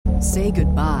Say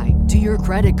goodbye to your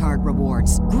credit card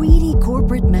rewards. Greedy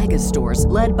corporate mega stores,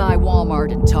 led by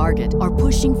Walmart and Target, are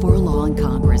pushing for a law in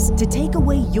Congress to take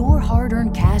away your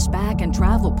hard-earned cash back and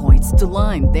travel points to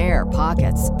line their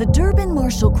pockets. The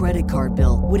Durbin-Marshall credit card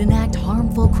bill would enact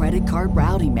harmful credit card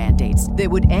routing mandates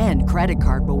that would end credit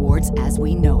card rewards as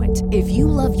we know it. If you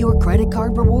love your credit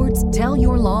card rewards, tell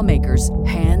your lawmakers,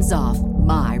 hands off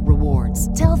my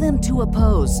rewards. Tell them to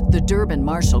oppose the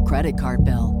Durbin-Marshall credit card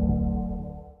bill.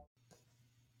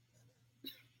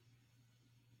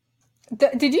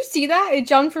 Did you see that? It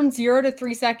jumped from 0 to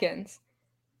 3 seconds.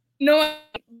 No, I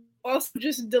also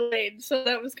just delayed, so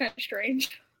that was kind of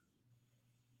strange.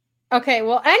 Okay,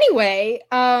 well, anyway,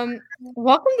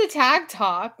 welcome to Tag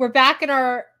Talk. We're back in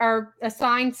our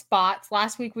assigned spots.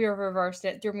 Last week we were reversed.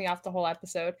 It threw me off the whole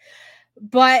episode.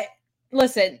 But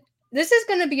listen, this is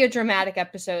going to be a dramatic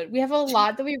episode. We have a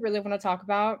lot that we really want to talk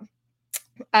about.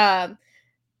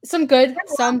 Some good,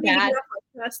 some bad.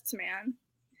 Tests, man.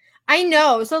 I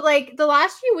know. So, like, the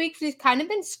last few weeks, we've kind of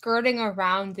been skirting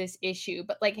around this issue.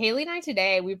 But, like, Haley and I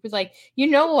today, we were like, you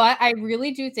know what? I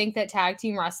really do think that tag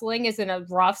team wrestling is in a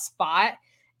rough spot.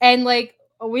 And, like,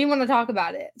 we want to talk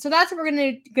about it. So that's what we're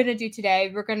gonna do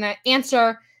today. We're going to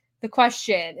answer the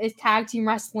question, is tag team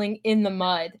wrestling in the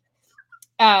mud?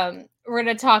 We're going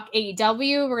to talk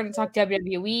AEW. We're going to talk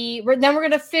WWE. Then we're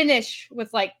going to finish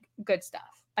with, like, good stuff.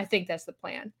 I think that's the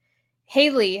plan.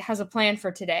 Haley has a plan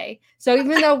for today. So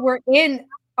even though we're in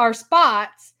our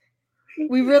spots,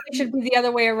 we really should be the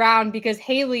other way around because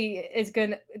Haley is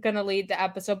gonna lead the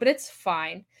episode, but it's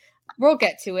fine. We'll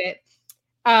get to it.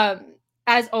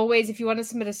 As always, if you want to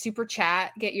submit a super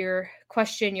chat, get your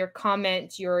question, your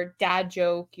comment, your dad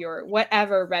joke, your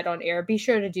whatever read on air, be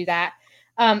sure to do that.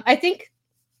 I think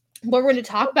what we're going to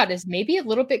talk about is maybe a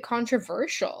little bit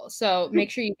controversial. So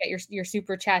make sure you get your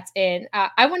super chats in.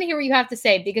 I want to hear what you have to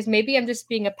say because maybe I'm just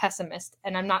being a pessimist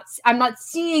and I'm not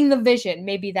seeing the vision.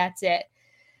 Maybe that's it.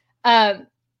 But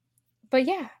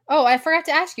yeah. Oh, I forgot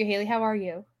to ask you, Haley, how are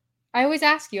you? I always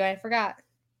ask you. I forgot.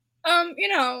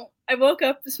 I woke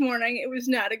up this morning. It was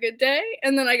not a good day.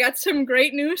 And then I got some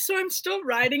great news. So I'm still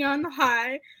riding on the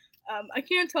high. I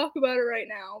can't talk about it right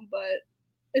now, but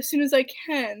as soon as I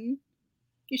can,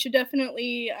 you should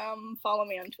definitely follow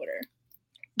me on Twitter.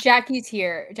 Jackie's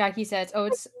here. Jackie says, oh,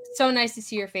 it's so nice to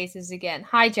see your faces again.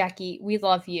 Hi, Jackie. We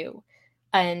love you.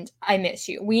 And I miss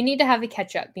you. We need to have a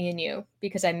catch up, me and you,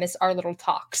 because I miss our little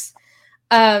talks.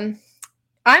 I'm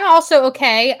also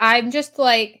okay. I'm just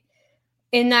like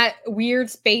in that weird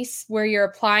space where you're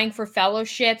applying for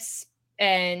fellowships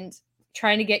and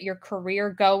trying to get your career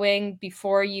going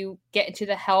before you get into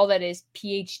the hell that is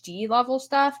PhD level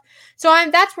stuff. So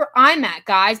that's where I'm at,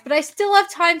 guys, but I still have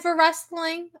time for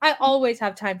wrestling. I always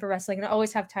have time for wrestling and I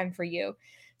always have time for you.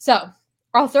 So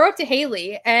I'll throw it to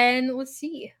Haley and let's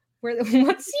see where this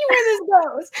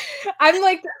goes. I'm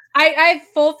like, I have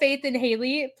full faith in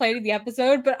Haley playing the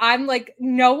episode, but I'm like,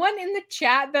 no one in the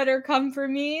chat better come for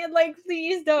me. Like,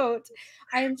 please don't.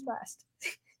 I am stressed.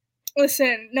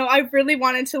 Listen, no, I really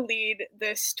wanted to lead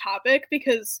this topic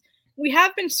because we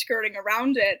have been skirting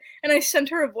around it. And I sent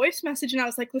her a voice message and I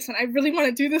was like, listen, I really want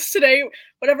to do this today,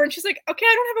 whatever. And she's like, okay,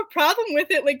 I don't have a problem with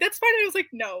it. Like, that's fine. And I was like,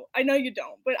 no, I know you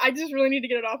don't, but I just really need to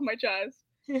get it off my chest.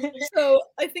 So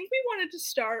I think we wanted to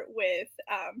start with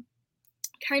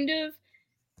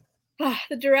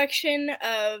the direction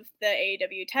of the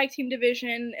AEW tag team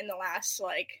division in the last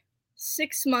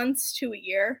 6 months to a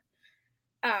year.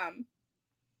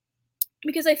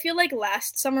 Because I feel like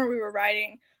last summer we were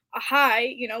riding a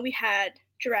high. We had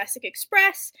Jurassic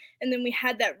Express, and then we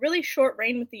had that really short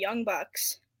reign with the Young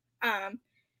Bucks. And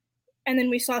then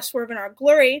we saw Swerve in Our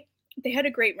Glory. They had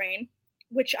a great reign,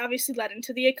 which obviously led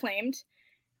into the Acclaimed.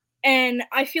 And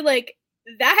I feel like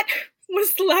that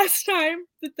was the last time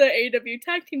that the AEW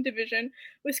tag team division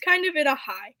was kind of at a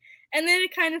high. And then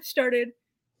it kind of started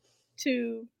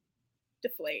to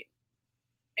deflate.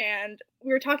 And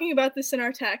we were talking about this in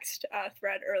our text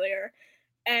thread earlier,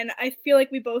 and I feel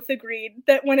like we both agreed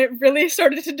that when it really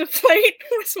started to deflate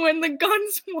was when the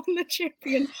Guns won the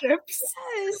championships.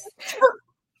 Yes.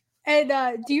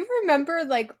 And do you remember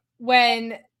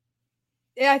when?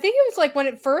 I think it was when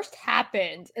it first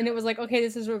happened, and it was like, okay,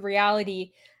 this is a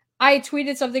reality. I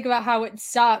tweeted something about how it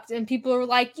sucked, and people were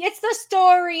like, it's the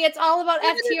story. It's all about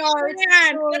FTR.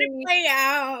 Let it play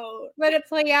out. Let it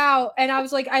play out. And I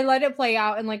was like, I let it play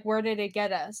out, and where did it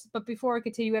get us? But before I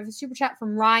continue, we have a super chat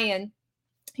from Ryan,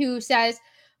 who says,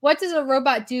 what does a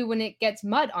robot do when it gets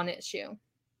mud on its shoe?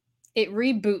 It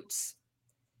reboots.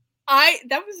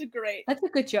 That was great. That's a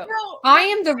good joke. No, I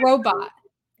am the robot.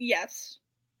 Yes.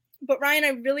 But Ryan, I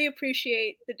really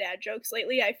appreciate the dad jokes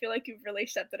lately. I feel like you've really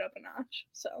stepped it up a notch.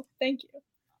 So thank you.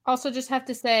 Also, just have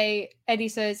to say, Eddie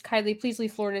says, Kylie, please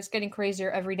leave Florida. It's getting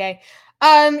crazier every day.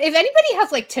 If anybody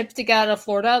has like tips to get out of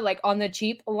Florida, like on the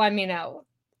cheap, let me know.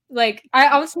 Like,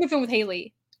 I was moving with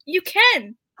Haley. You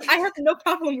can. I have no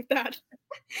problem with that.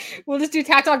 We'll just do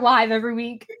Tack Talk Live every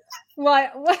week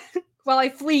while I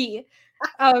flee.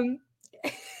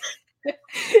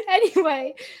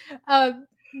 Anyway,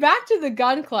 back to the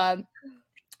gun club.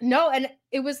 No, and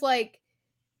it was like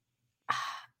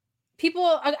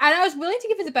people, and I was willing to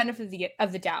give it the benefit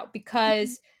of the doubt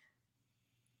because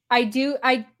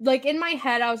I like in my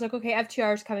head I was like, okay,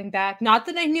 FTR is coming back. Not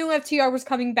that I knew FTR was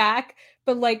coming back,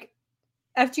 but like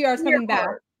FTR is coming back.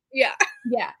 Yeah.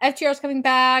 Yeah, FTR is coming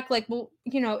back. Like, well,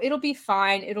 it'll be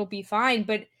fine. It'll be fine.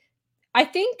 But I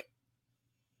think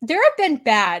there have been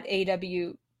bad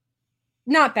AW,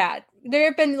 not bad. There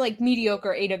have been like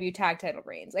mediocre AW tag title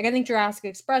reigns. Like I think Jurassic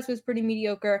Express was pretty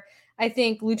mediocre. I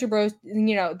think Lucha Bros,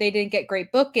 they didn't get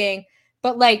great booking,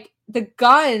 but like the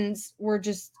Guns were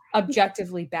just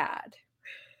objectively bad.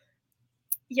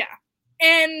 Yeah.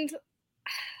 And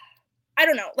I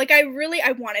don't know. Like I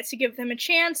wanted to give them a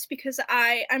chance because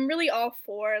I'm really all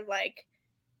for like,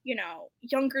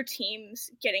 younger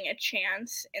teams getting a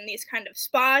chance in these kind of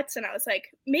spots. And I was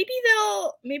like, maybe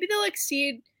they'll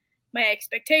exceed my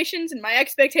expectations, and my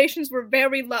expectations were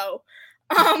very low.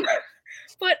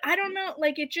 But I don't know,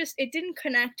 like it didn't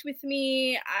connect with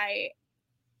me. I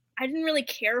didn't really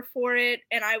care for it,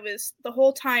 and I was the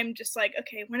whole time just like,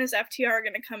 okay, when is FTR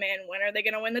going to come in? When are they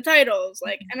going to win the titles?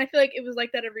 Like, and I feel like it was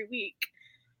like that every week.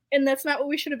 And that's not what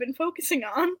we should have been focusing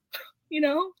on,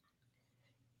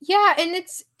 Yeah, and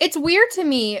it's weird to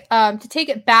me to take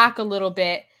it back a little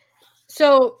bit.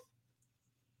 So,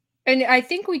 and I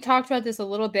think we talked about this a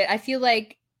little bit. I feel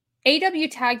like AW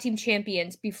tag team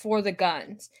champions before the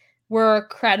Guns were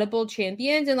credible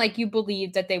champions, and like you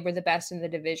believed that they were the best in the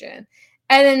division.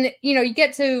 And then, you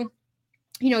get to,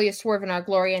 you Swerve in Our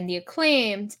Glory and the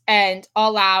Acclaimed and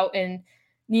All Out and,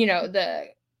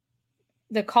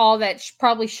 the call that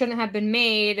probably shouldn't have been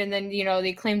made. And then, the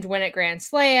Acclaimed win at Grand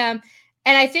Slam.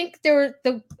 And I think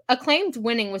the Acclaimed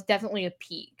winning was definitely a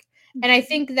peak. And I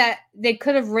think that they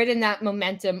could have ridden that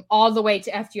momentum all the way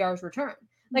to FTR's return.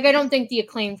 Like, I don't think the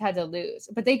Acclaimed had to lose,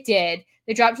 but they did.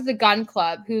 They dropped to the Gun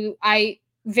Club, who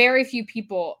very few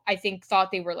people, I think,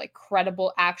 thought they were like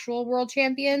credible actual world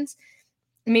champions.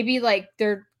 Maybe like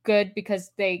they're good because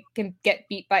they can get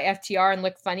beat by FTR and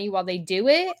look funny while they do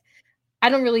it. I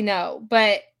don't really know.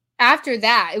 But after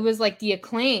that, it was like the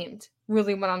Acclaimed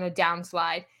really went on a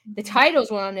downslide. The titles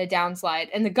went on a downslide,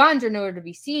 and the Guns are nowhere to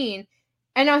be seen.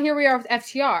 And now here we are with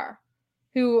FTR,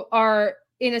 who are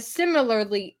in a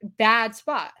similarly bad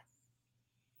spot.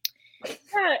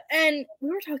 Yeah, and we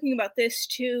were talking about this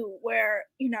too, where,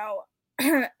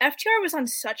 FTR was on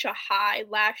such a high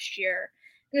last year,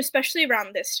 and especially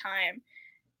around this time.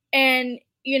 And,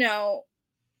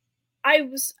 I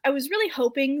was really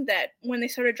hoping that when they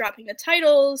started dropping the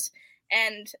titles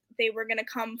and they were going to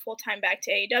come full-time back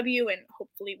to AEW and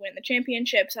hopefully win the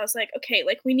championships, I was like, okay,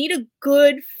 like we need a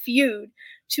good feud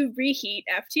to reheat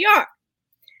FTR.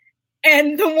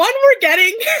 And the one we're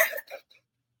getting,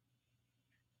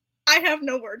 I have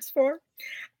no words for.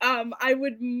 I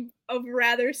would have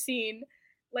rather seen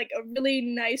like a really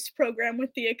nice program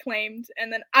with the Acclaimed,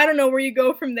 and then I don't know where you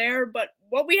go from there, but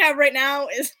what we have right now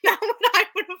is not what I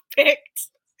would have picked.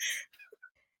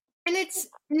 And it's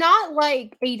not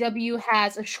like AW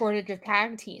has a shortage of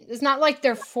tag teams. It's not like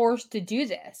they're forced to do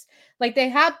this. Like, they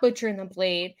have Butcher and the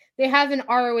Blade. They have an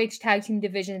ROH tag team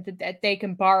division that they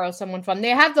can borrow someone from. They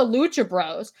have the Lucha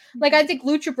Bros. Like, I think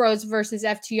Lucha Bros versus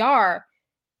FTR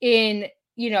in,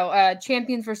 a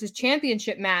champions versus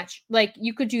championship match, like,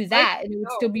 you could do that and it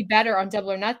would still be better on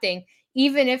Double or Nothing.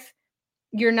 Even if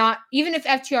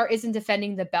FTR isn't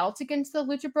defending the belt against the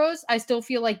Lucha Bros, I still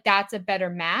feel like that's a better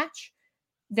match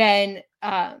than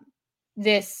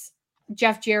this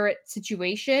Jeff Jarrett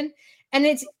situation. And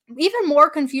it's even more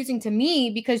confusing to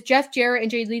me because Jeff Jarrett and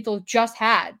Jay Lethal just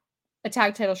had a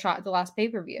tag title shot at the last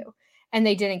pay-per-view and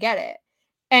they didn't get it.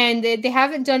 And they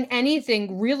haven't done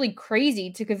anything really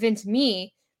crazy to convince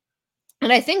me,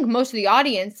 and I think most of the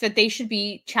audience, that they should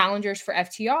be challengers for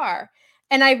FTR.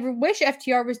 And I wish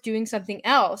FTR was doing something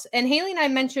else. And Haley and I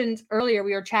mentioned earlier,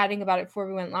 we were chatting about it before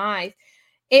we went live,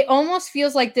 it almost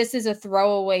feels like this is a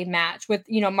throwaway match with,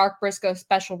 Mark Briscoe,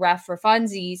 special ref for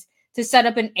funsies, to set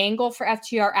up an angle for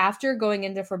FTR after going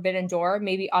into Forbidden Door,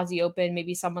 maybe Aussie Open,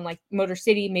 maybe someone like Motor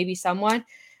City, maybe someone,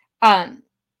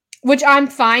 which I'm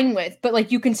fine with. But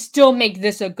like, you can still make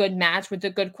this a good match with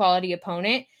a good quality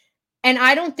opponent. And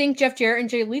I don't think Jeff Jarrett and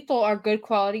Jay Lethal are good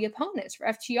quality opponents for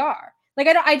FTR. Like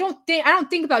I don't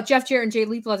think about Jeff Jarrett and Jay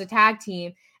Lethal as a tag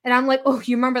team, and I'm like, oh,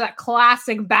 you remember that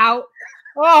classic bout?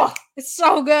 Oh, it's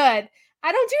so good.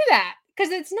 I don't do that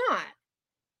because it's not.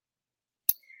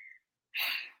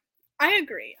 I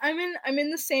agree. I'm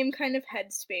in the same kind of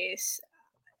headspace.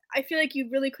 I feel like you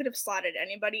really could have slotted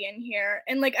anybody in here.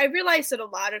 And like I realize that a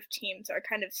lot of teams are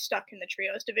kind of stuck in the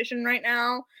trios division right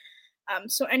now.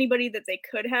 So anybody that they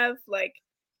could have, like,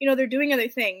 you know, they're doing other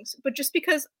things, but just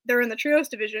because they're in the trios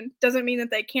division doesn't mean that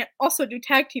they can't also do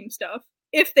tag team stuff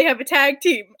if they have a tag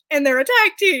team and they're a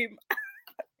tag team.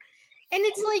 And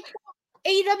it's like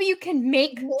AEW can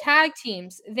make tag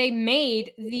teams. They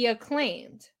made the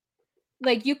Acclaimed.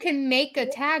 Like, you can make a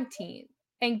tag team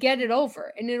and get it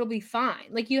over, and it'll be fine.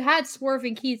 Like, you had Swerve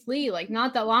and Keith Lee, like,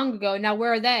 not that long ago. Now,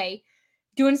 where are they?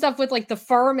 Doing stuff with, like, The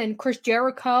Firm and Chris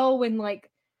Jericho and, like,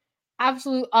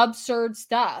 absolute absurd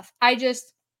stuff. I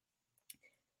just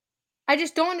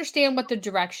don't understand what the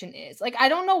direction is. Like, I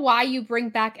don't know why you bring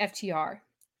back FTR.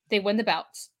 They win the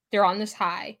belts. They're on this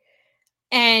high.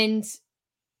 And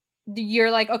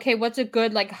you're like, okay, what's a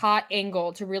good, like, hot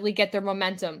angle to really get their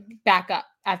momentum back up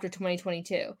after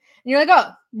 2022? And you're like,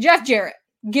 oh, Jeff Jarrett.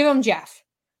 Give him Jeff.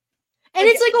 And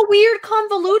it's like a weird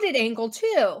convoluted angle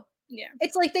too. Yeah.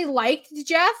 It's like they liked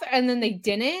Jeff and then they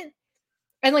didn't.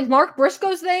 And like Mark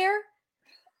Briscoe's there.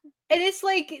 And it's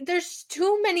like there's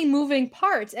too many moving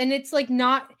parts. And it's like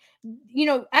not, you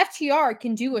know, FTR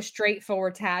can do a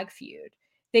straightforward tag feud.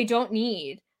 They don't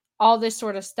need all this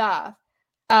sort of stuff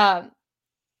to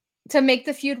make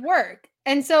the feud work.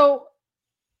 And so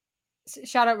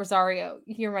shout out Rosario.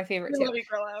 You're my favorite too. We love you,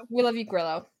 Grillo. We love you,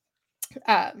 Grillo.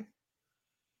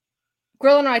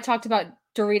 Grillo and I talked about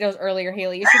Doritos earlier,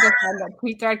 Haley. You should go find that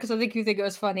tweet thread because I think you think it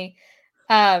was funny.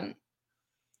 But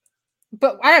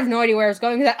I have no idea where I was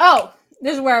going with that. Oh,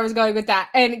 this is where I was going with that.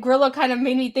 And Grillo kind of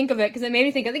made me think of it because it made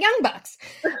me think of the Young Bucks.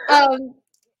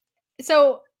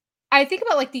 So I think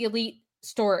about like the Elite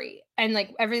story and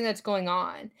like everything that's going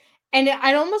on. And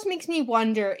it almost makes me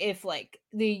wonder if like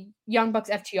the Young Bucks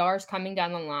FTR is coming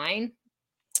down the line.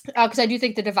 Because I do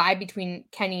think the divide between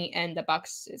Kenny and the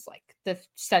Bucks is like the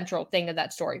central thing of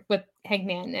that story with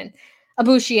Hangman and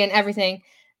Ibushi and everything.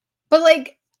 But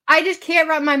like, I just can't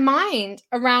wrap my mind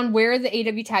around where the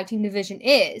AEW tag team division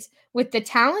is with the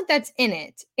talent that's in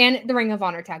it and the Ring of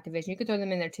Honor tag division. You could throw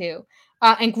them in there too.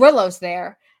 And Grillo's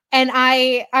there. And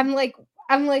I'm like,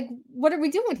 what are we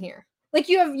doing here? Like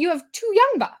you have two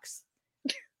Young Bucks.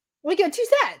 Like you have two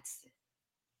sets.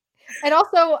 And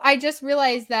also, I just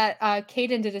realized that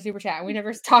Caden did a super chat. We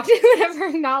never talked to him, we never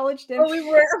acknowledged him. Oh, we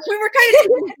were kind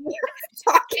of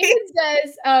talking. Caden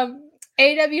says,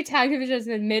 AEW tag division has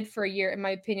been mid for a year, in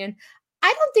my opinion.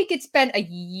 I don't think it's been a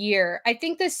year. I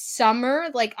think this summer,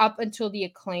 like up until the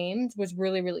Acclaimed, was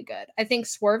really, really good. I think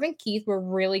Swerve and Keith were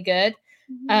really good.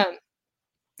 Mm-hmm.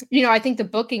 You know, I think the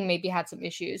booking maybe had some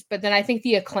issues, but then I think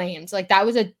the Acclaimed, like that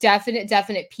was a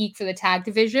definite peak for the tag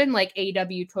division, like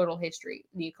AEW total history,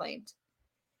 the Acclaimed.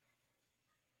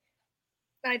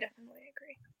 I definitely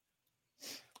agree.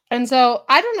 And so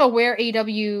I don't know where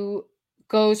AEW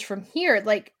goes from here.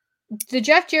 Like the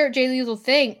Jeff Jarrett, Jay Lethal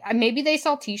thing, maybe they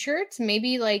sell t-shirts.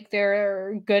 Maybe like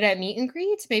they're good at meet and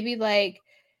greets. Maybe like,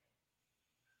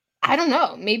 I don't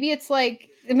know. Maybe it's like,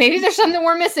 maybe there's something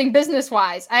we're missing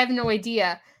business-wise. I have no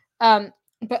idea.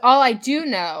 But all I do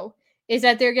know is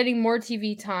that they're getting more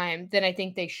TV time than I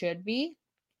think they should be.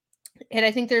 And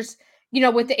I think there's, you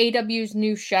know, with the AEW's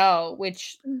new show,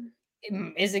 which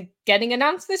is it getting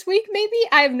announced this week, maybe?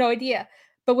 I have no idea.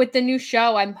 But with the new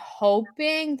show, I'm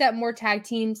hoping that more tag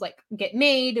teams like get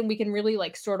made and we can really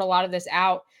like sort a lot of this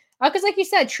out. Because like you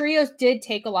said, trios did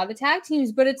take a lot of tag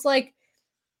teams, but it's like,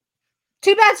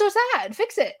 too bad, so sad.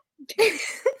 Fix it.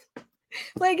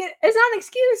 Like, it's not an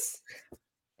excuse.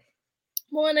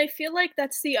 Well, and I feel like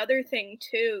that's the other thing,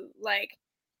 too. Like,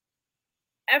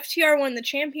 FTR won the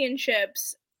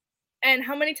championships, and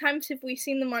how many times have we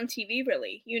seen them on TV,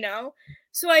 really, you know?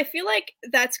 So I feel like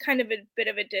that's kind of a bit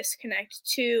of a disconnect,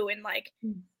 too, and, like,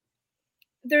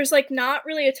 there's, like, not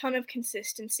really a ton of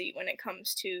consistency when it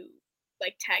comes to,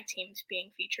 like, tag teams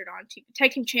being featured on TV,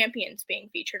 tag team champions being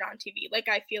featured on TV. Like,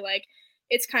 I feel like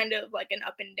it's kind of, like, an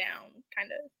up and down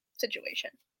kind of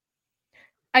situation.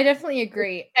 I definitely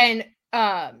agree. And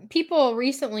people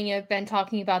recently have been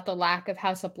talking about the lack of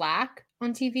House of Black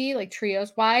on TV, like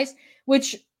trios wise,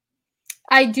 which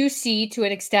I do see to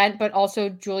an extent, but also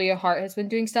Julia Hart has been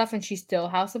doing stuff and she's still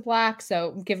House of Black,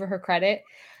 so give her credit.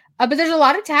 But there's a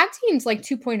lot of tag teams like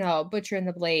 2.0, Butcher and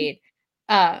the Blade,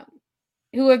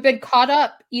 who have been caught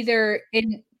up either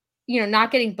in, you know,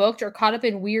 not getting booked or caught up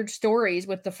in weird stories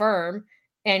with the firm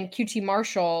and QT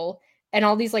Marshall and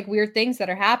all these like weird things that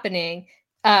are happening,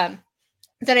 that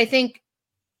I think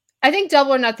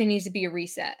Double or Nothing needs to be a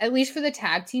reset, at least for the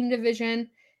tag team division.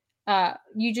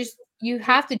 You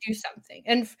have to do something.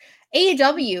 And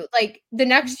AEW, like the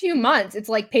next few months, it's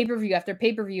like pay-per-view after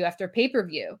pay-per-view after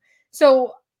pay-per-view.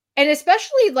 So, and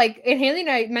especially like, and Haley and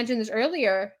I mentioned this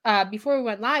earlier, before we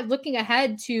went live, looking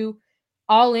ahead to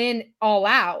All In, All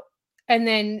Out, and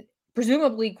then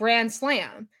presumably Grand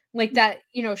Slam, like that,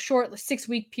 short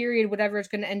 6-week period, whatever it's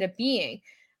going to end up being.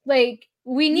 Like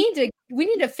we need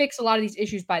to fix a lot of these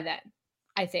issues by then,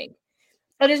 I think.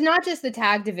 But it's not just the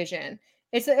tag division.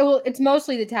 It's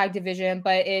mostly the tag division,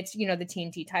 but it's, the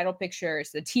TNT title picture,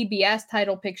 it's the TBS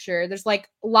title picture. There's like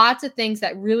lots of things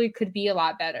that really could be a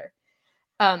lot better.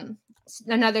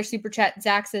 Another super chat,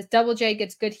 Zach says Double J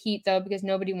gets good heat though because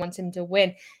nobody wants him to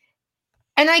win.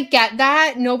 And I get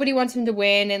that. Nobody wants him to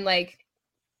win, and like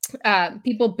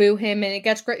people boo him, and it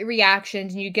gets great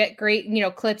reactions, and you get great,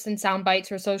 clips and sound bites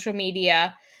for social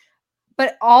media.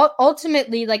 But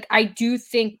ultimately, like, I do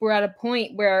think we're at a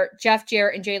point where Jeff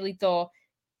Jarrett and Jay Lethal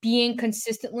being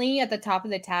consistently at the top of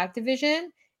the tag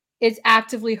division is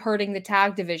actively hurting the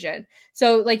tag division.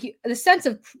 So, like, the sense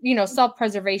of,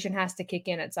 self-preservation has to kick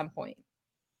in at some point.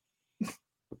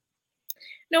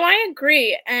 No, I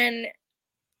agree. And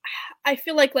I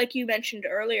feel like you mentioned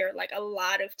earlier, like a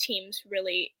lot of teams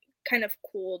really kind of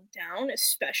cooled down,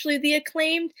 especially the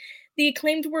Acclaimed. The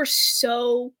Acclaimed were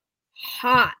so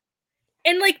hot.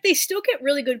 And, like, they still get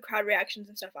really good crowd reactions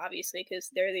and stuff, obviously, because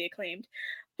they're the Acclaimed.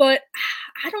 But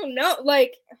I don't know,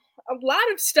 like, a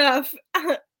lot of stuff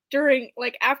during,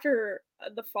 like, after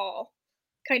the fall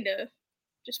kind of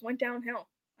just went downhill.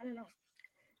 I don't know.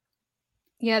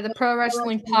 Yeah, the Pro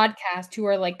Wrestling Podcast, who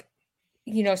are, like,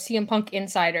 CM Punk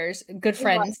insiders, good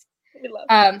friends. We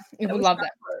love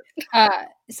that.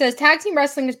 Says, tag team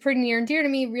wrestling is pretty near and dear to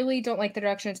me. Really don't like the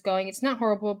direction it's going. It's not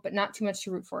horrible, but not too much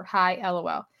to root for. Hi,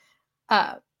 LOL.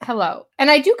 Hello.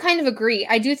 And I do kind of agree.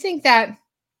 I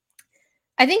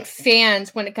think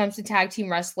fans, when it comes to tag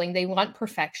team wrestling, they want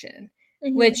perfection,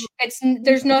 which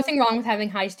there's nothing wrong with having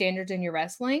high standards in your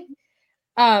wrestling.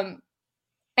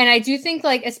 And I do think,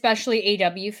 like, especially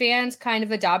AW fans kind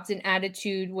of adopt an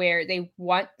attitude where they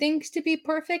want things to be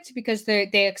perfect because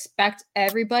they expect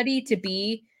everybody to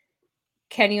be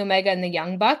Kenny Omega and the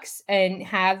Young Bucks and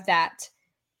have that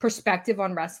perspective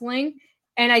on wrestling.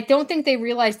 And I don't think they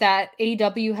realize that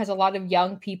AEW has a lot of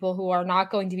young people who are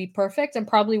not going to be perfect and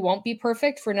probably won't be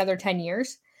perfect for another 10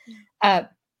 years.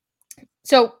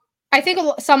 So I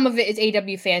think some of it is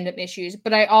AEW fandom issues,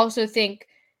 but I also think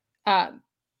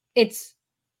it's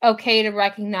okay to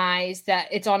recognize that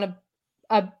it's on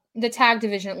the tag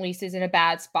division, at least, is in a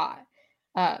bad spot.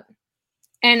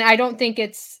 And I don't think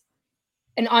it's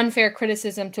an unfair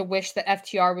criticism to wish that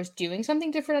FTR was doing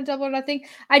something different at Double or Nothing.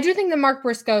 I do think the Mark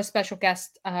Briscoe special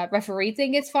guest referee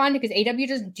thing is fun because AW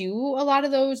doesn't do a lot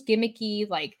of those gimmicky,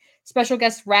 like, special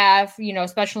guest ref,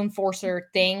 special enforcer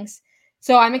things.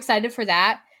 So I'm excited for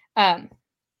that.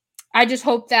 I just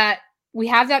hope that we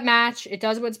have that match. It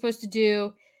does what it's supposed to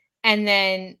do. And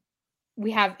then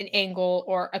we have an angle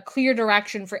or a clear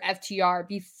direction for FTR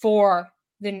before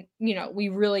then, we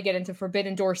really get into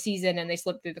Forbidden Door season and they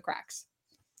slip through the cracks.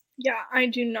 Yeah, I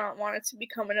do not want it to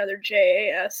become another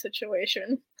JAS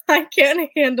situation. I can't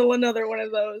handle another one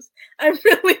of those. I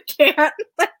really can't.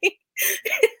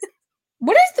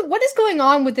 What is going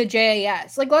on with the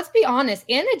JAS? Like, let's be honest.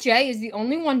 Anna Jay is the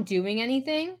only one doing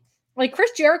anything. Like,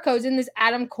 Chris Jericho's in this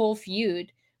Adam Cole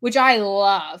feud, which I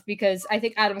love because I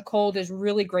think Adam Cole is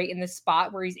really great in this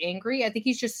spot where he's angry. I think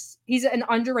he's an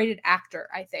underrated actor,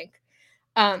 I think.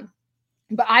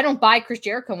 But I don't buy Chris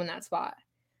Jericho in that spot.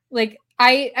 Like,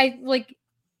 I like,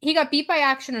 he got beat by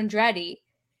Action Andretti,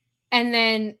 and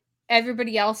then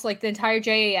everybody else, like the entire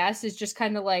JAS, is just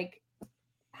kind of like,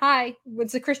 hi,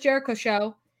 it's the Chris Jericho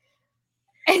show.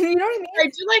 And you know what I mean? I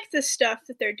do like the stuff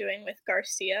that they're doing with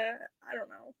Garcia. I don't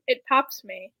know. It pops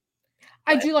me.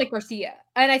 I do like Garcia.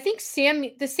 And I think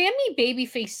the Sammy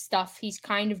babyface stuff he's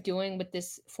kind of doing with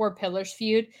this Four Pillars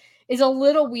feud is a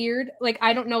little weird. Like,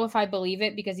 I don't know if I believe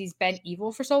it because he's been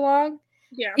evil for so long.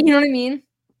 Yeah. You know what I mean?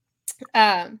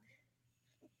 I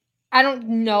don't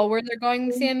know where they're going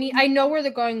with Sammy. I know where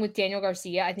they're going with Daniel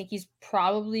Garcia. I think he's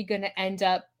probably going to end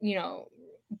up,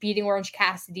 beating Orange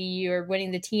Cassidy or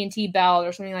winning the TNT belt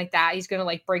or something like that. He's going to,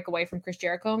 like, break away from Chris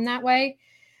Jericho in that way.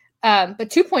 But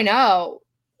 2.0,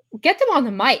 get them on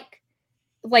the mic.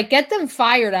 Like, get them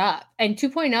fired up. And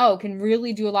 2.0 can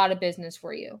really do a lot of business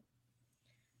for you.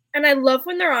 And I love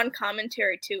when they're on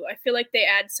commentary, too. I feel like they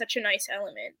add such a nice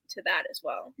element to that as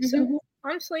well. Mm-hmm. So,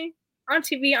 honestly, on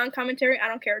TV, on commentary, I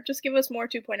don't care. Just give us more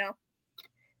 2.0.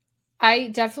 I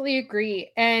definitely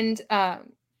agree. And AW,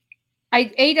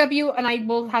 and I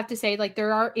will have to say, like,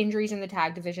 there are injuries in the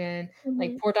tag division.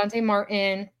 Like, poor Dante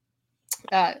Martin.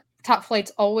 Top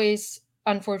Flight's always,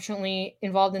 unfortunately,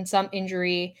 involved in some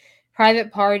injury.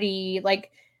 Private Party,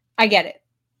 like, I get it.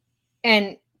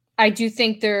 And I do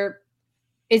think there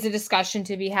is a discussion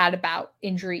to be had about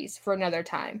injuries for another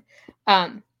time.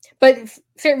 But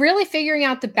really figuring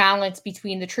out the balance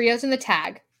between the trios and the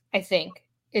tag, I think,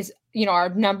 is, our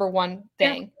number one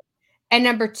thing. Yeah. And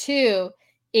number two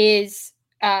is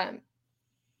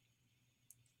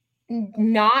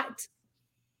not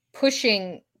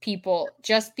pushing people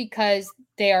just because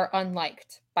they are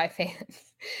unliked by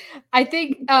fans. I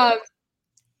think, and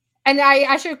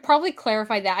I should probably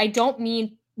clarify that. I don't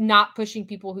mean not pushing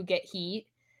people who get heat,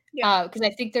 because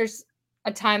I think there's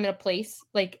a time and a place.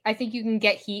 Like, I think you can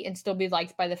get heat and still be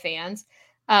liked by the fans.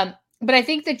 But I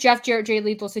think the Jeff Jarrett, Jay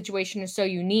Lethal situation is so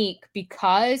unique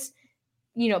because,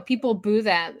 people boo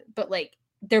them, but, like,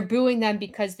 they're booing them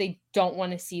because they don't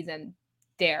want to see them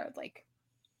there, like,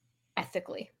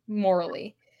 ethically,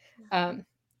 morally.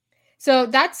 So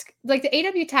that's, like, the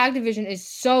AW tag division is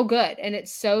so good and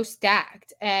it's so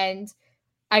stacked. And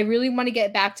I really want to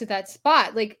get back to that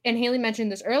spot. Like, and Haley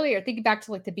mentioned this earlier, thinking back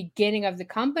to, like, the beginning of the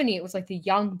company, it was like the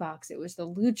Young Bucks, it was the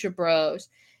Lucha Bros,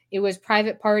 it was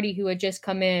Private Party who had just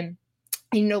come in,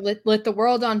 lit the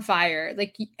world on fire.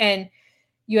 Like, and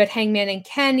you had Hangman and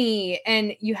Kenny,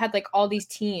 and you had, like, all these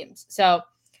teams. So,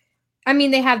 I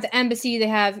mean, they have the Embassy, they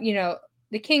have,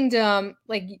 the Kingdom,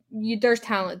 like, there's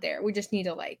talent there. We just need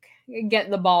to, like, get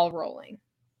the ball rolling.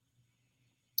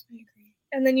 I agree.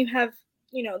 And then you have,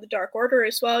 the Dark Order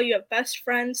as well. You have Best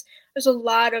Friends. There's a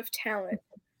lot of talent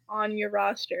on your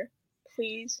roster.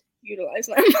 Please utilize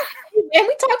them. And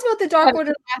we talked about the Dark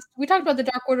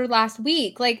Order last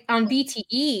week. Like, on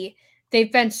BTE,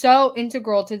 they've been so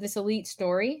integral to this elite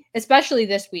story, especially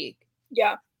this week.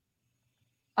 Yeah.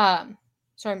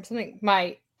 Sorry,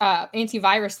 my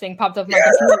antivirus thing popped up. My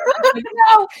computer.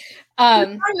 No.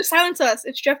 Trying to silence us.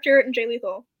 It's Jeff Jarrett and Jay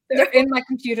Lethal. They're in my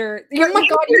computer. Oh my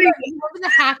god, you remember the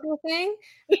hacker thing?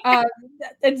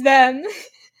 It's them.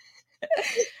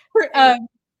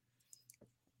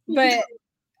 But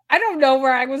I don't know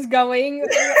where I was going.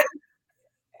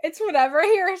 It's whatever.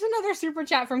 Here's another super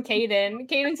chat from Caden.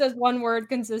 Caden says one word: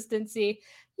 consistency.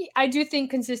 I do think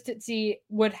consistency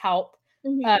would help.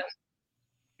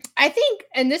 I think,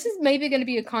 and this is maybe going to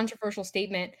be a controversial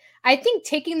statement, I think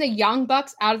taking the Young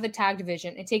Bucks out of the tag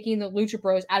division and taking the Lucha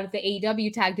Bros out of the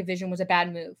AEW tag division was a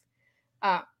bad move.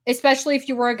 Especially if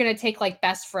you were going to take, like,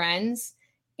 Best Friends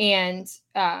and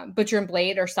Butcher and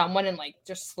Blade or someone and, like,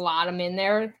 just slot them in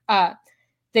there.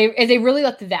 They really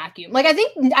left the vacuum. Like, I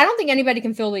don't think anybody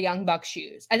can fill the Young Bucks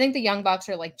shoes. I think the Young Bucks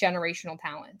are, like, generational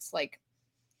talents. Like,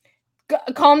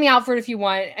 call me out for it if you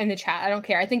want in the chat. I don't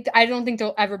care. I don't think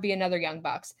there'll ever be another Young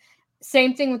Bucks.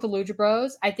 Same thing with the Lucha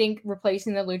Bros. I think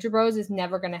replacing the Lucha Bros is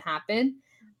never going to happen.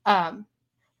 But,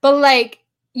 like,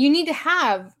 you need to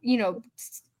have,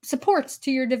 supports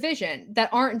to your division that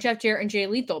aren't Jeff Jarrett and Jay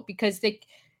Lethal, because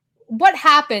what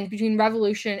happened between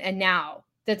Revolution and now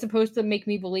that's supposed to make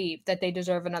me believe that they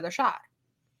deserve another shot?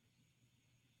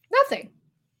 Nothing.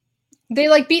 They,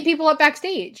 like, beat people up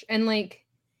backstage and, like,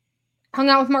 hung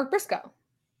out with Mark Briscoe.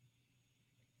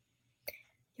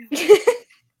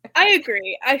 I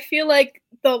agree. I feel like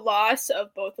the loss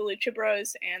of both the Lucha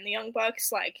Bros and the Young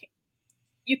Bucks, like,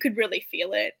 you could really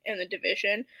feel it in the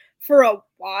division for a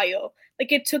while.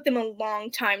 Like, it took them a long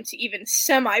time to even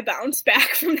semi-bounce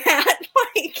back from that.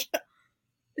 Like,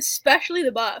 especially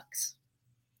the Bucks.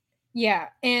 Yeah,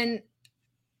 and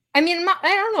I mean,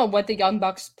 I don't know what the Young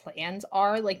Bucks' plans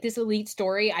are. Like, this elite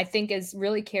story, I think, is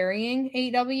really carrying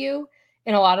AEW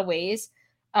in a lot of ways.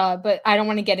 But I don't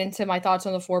want to get into my thoughts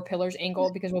on the 4 pillars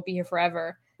angle because we'll be here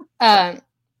forever. But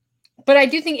I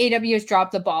do think AEW has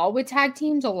dropped the ball with tag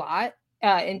teams a lot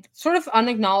in sort of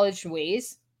unacknowledged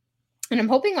ways. And I'm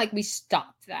hoping, like, we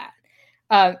stop that.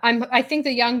 I think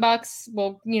the Young Bucks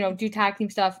will, do tag team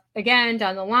stuff again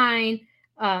down the line.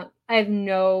 I have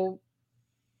no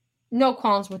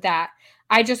qualms with that.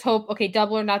 I just hope, okay,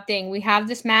 Double or Nothing, we have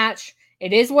this match.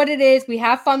 It is what it is. We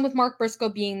have fun with Mark Briscoe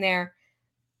being there.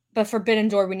 But Forbidden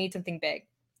Door, we need something big.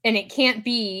 And it can't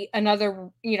be another,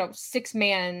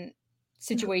 6-man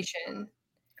situation.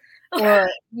 Or,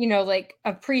 like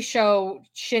a pre-show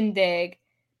shindig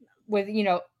with,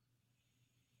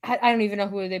 I don't even know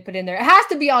who they put in there. It has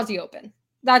to be Aussie Open.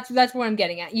 That's what I'm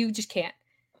getting at. You just can't.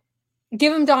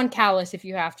 Give him Don Callis if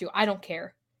you have to. I don't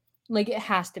care. Like, it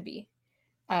has to be.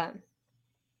 And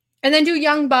then do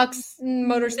Young Bucks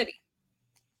Motor City.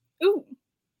 Ooh.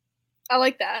 I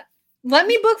like that. Let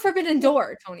me book Forbidden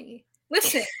Door, Tony.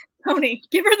 Listen, Tony,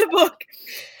 give her the book.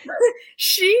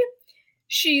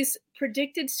 She's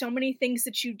predicted so many things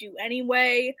that you do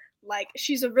anyway. Like,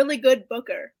 she's a really good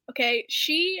booker. Okay,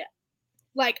 she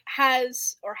like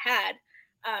has or had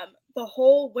the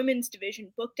whole women's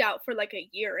division booked out for like a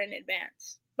year in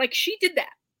advance. Like, she did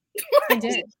that. I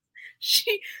did.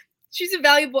 She's a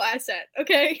valuable asset.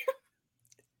 Okay.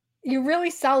 You're really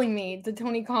selling me the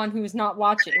Tony Khan who's not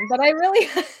watching, but I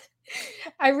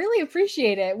really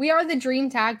appreciate it. We are the dream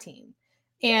tag team.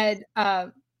 And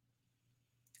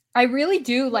I really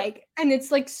do like, and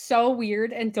it's like so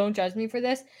weird, and don't judge me for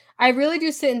this. I really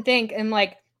do sit and think and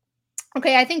like,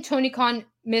 okay, I think Tony Khan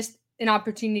missed an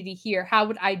opportunity here. How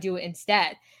would I do it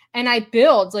instead? And I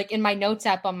build like in my notes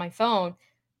app on my phone,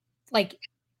 like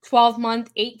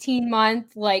 12-month,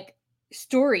 18-month like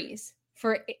stories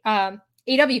for AW.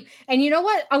 And you know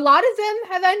what? A lot of them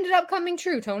have ended up coming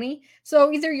true, Tony.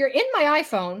 So either you're in my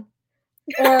iPhone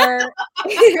or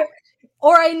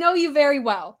or I know you very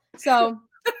well. So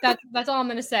that's all I'm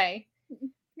gonna say.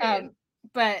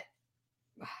 But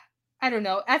I don't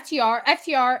know.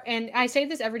 FTR, and I say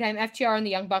this every time, FTR and the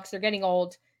Young Bucks, they're getting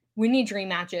old. We need dream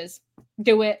matches.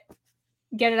 Do it.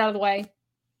 Get it out of the way.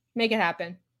 Make it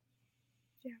happen.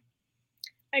 Yeah.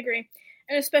 I agree.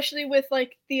 And especially with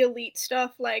like the elite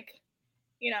stuff, like,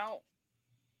 you know,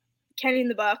 Kenny and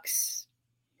the Bucks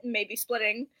maybe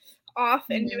splitting off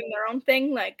and doing their own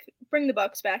thing, like bring the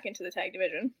Bucks back into the tag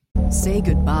division. Say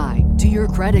goodbye to your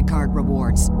credit card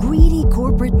rewards. Greedy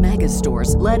corporate mega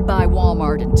stores, led by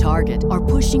Walmart and Target, are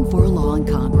pushing for a law in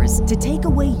Congress to take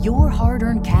away your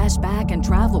hard-earned cash back and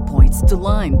travel points to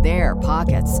line their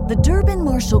pockets. The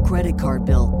Durbin-Marshall credit card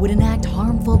bill would enact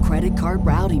harmful credit card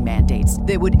routing mandates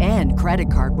that would end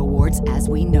credit card rewards as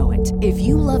we know it. If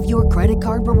you love your credit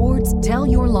card rewards, tell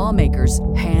your lawmakers,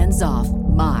 hands off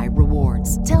my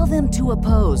rewards. Tell them to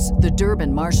oppose the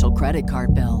Durbin-Marshall credit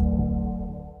card bill.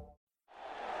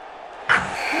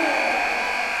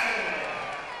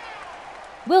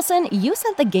 Wilson, you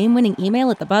sent the game-winning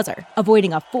email at the buzzer,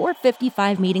 avoiding a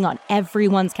 4:55 meeting on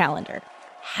everyone's calendar.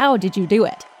 How did you do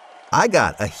it? I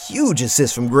got a huge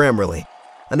assist from Grammarly,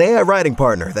 an AI writing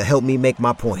partner that helped me make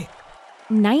my point.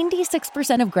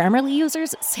 96% of Grammarly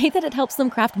users say that it helps them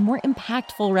craft more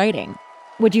impactful writing.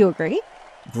 Would you agree?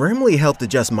 Grammarly helped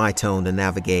adjust my tone to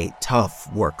navigate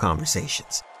tough work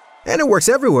conversations. And it works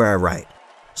everywhere I write,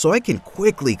 so I can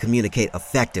quickly communicate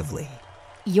effectively.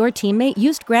 Your teammate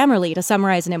used Grammarly to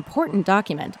summarize an important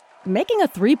document, making a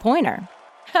 3-pointer.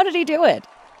 How did he do it?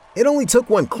 It only took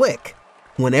one click.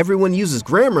 When everyone uses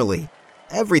Grammarly,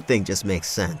 everything just makes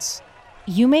sense.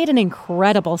 You made an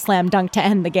incredible slam dunk to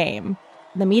end the game.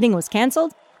 The meeting was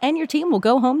canceled, and your team will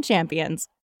go home champions.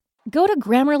 Go to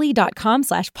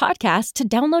Grammarly.com/podcast to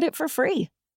download it for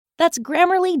free. That's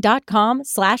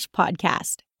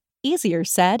Grammarly.com/podcast. Easier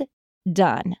said,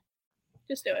 done.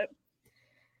 Just do it.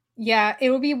 Yeah, it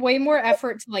would be way more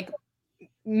effort to like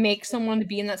make someone to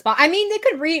be in that spot. I mean, they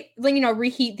could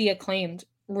reheat the Acclaimed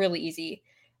really easy.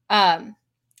 I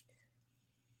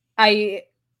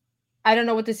don't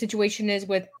know what the situation is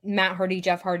with Matt Hardy,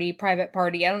 Jeff Hardy, Private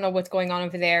Party. I don't know what's going on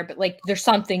over there, but like there's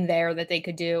something there that they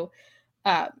could do.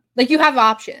 Like you have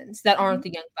options that aren't the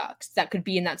Young Bucks that could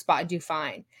be in that spot and do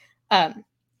fine.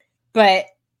 But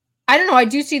I don't know. I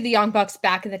do see the Young Bucks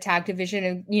back in the tag division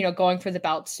and, going for the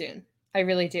belts soon. I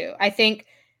really do. I don't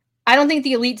think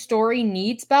the elite story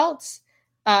needs belts,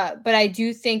 but I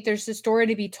do think there's a story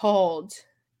to be told,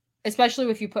 especially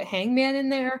if you put Hangman in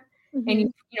there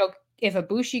and if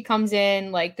Ibushi comes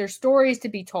in, like there's stories to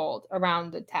be told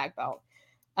around the tag belt.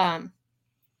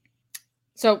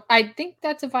 So I think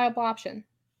that's a viable option.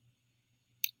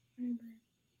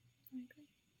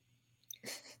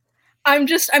 I'm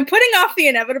putting off the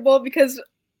inevitable because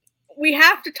we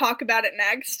have to talk about it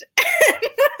next.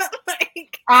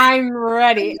 I'm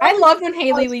ready. I love when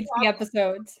Haley leads the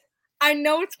episodes. I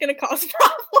know it's going to cause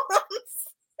problems.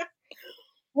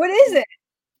 What is it?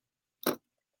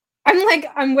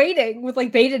 I'm waiting with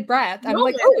like bated breath. I'm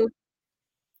like,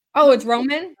 oh, it's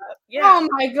Roman? Yeah. Oh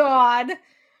my God.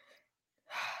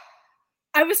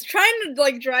 I was trying to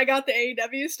like drag out the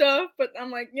AEW stuff, but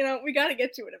I'm like, we got to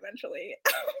get to it eventually.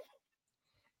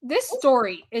 This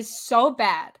story is so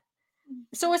bad.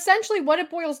 So essentially what it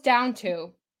boils down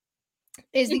to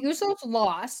is the Usos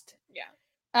lost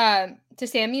to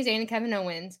Sami Zayn and Kevin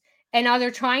Owens, and now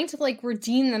they're trying to like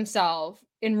redeem themselves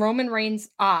in Roman Reigns'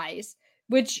 eyes,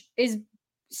 which is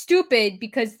stupid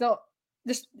because the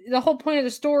whole point of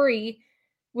the story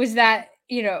was that,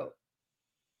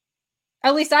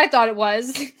 at least I thought it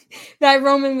was, that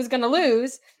Roman was going to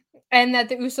lose and that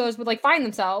the Usos would like find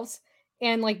themselves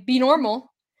and like be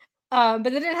normal. But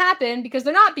it didn't happen because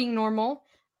they're not being normal.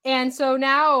 And so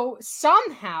now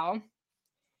somehow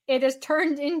it has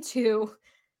turned into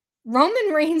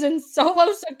Roman Reigns and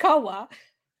Solo Sikoa.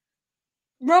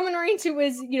 Roman Reigns, who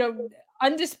is,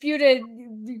 undisputed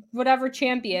whatever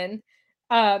champion,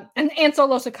 and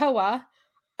Solo Sikoa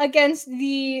against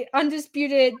the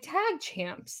undisputed tag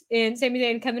champs in Sami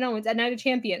Zayn and Kevin Owens at Night of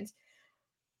Champions.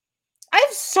 I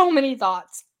have so many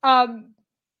thoughts. I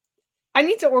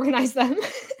need to organize them.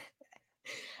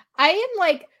 I am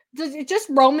like, just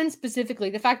Roman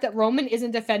specifically, the fact that Roman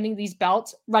isn't defending these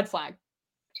belts, red flag.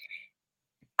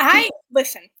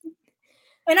 Listen,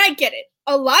 and I get it.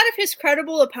 A lot of his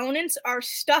credible opponents are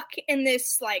stuck in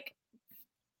this, like,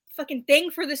 fucking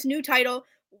thing for this new title.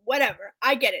 Whatever.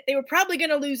 I get it. They were probably going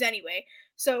to lose anyway.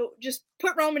 So just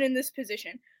put Roman in this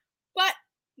position. But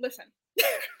listen,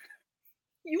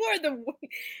 you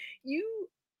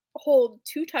hold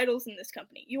 2 titles in this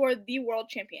company. You are the world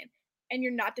champion and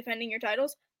you're not defending your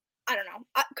titles. I don't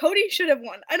know. Cody should have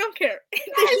won. I don't care.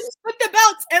 They just put the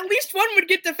belts. At least one would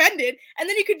get defended and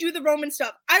then he could do the Roman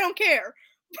stuff. I don't care.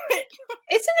 But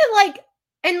isn't it like,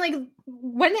 and like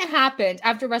when it happened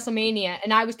after WrestleMania,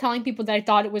 and I was telling people that I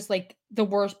thought it was like the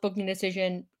worst booking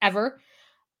decision ever.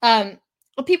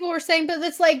 People were saying, but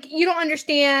it's like, you don't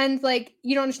understand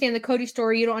the Cody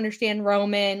story. You don't understand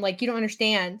Roman. Like, you don't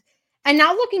understand. And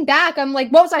now looking back, I'm like,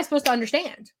 what was I supposed to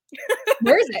understand?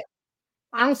 Where is it?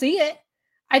 I don't see it.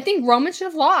 I think Roman should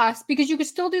have lost because you could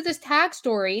still do this tag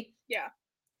story. Yeah.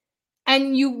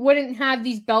 And you wouldn't have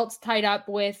these belts tied up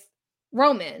with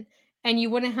Roman. And you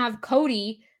wouldn't have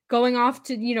Cody going off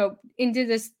to, into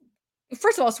this,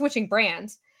 first of all, switching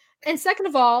brands. And second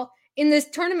of all, in this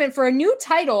tournament for a new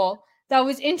title that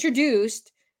was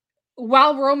introduced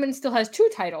while Roman still has 2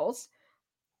 titles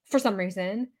for some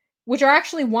reason, which are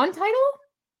actually 1 title?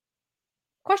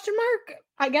 Question mark,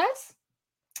 I guess.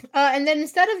 And then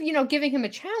instead of, giving him a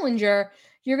challenger,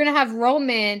 you're going to have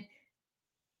Roman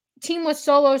team with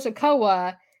Solo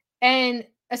Sikoa and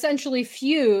essentially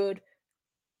feud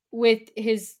with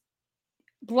his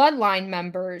bloodline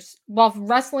members while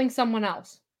wrestling someone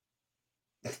else.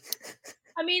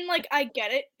 I mean, like, I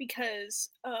get it because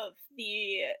of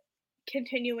the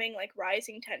continuing, like,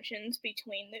 rising tensions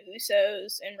between the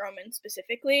Usos and Roman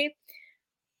specifically.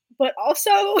 But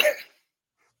also,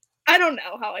 I don't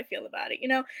know how I feel about it,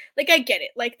 Like, I get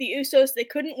it. Like, the Usos, they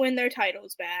couldn't win their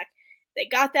titles back. They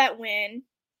got that win,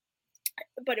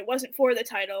 but it wasn't for the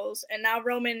titles. And now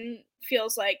Roman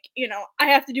feels like, I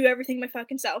have to do everything my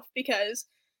fucking self because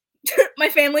my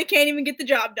family can't even get the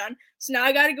job done. So now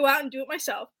I got to go out and do it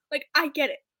myself. Like, I get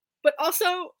it. But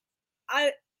also,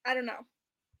 I don't know.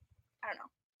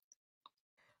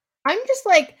 I'm just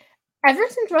like, ever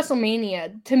since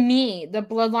WrestleMania, to me, the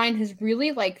bloodline has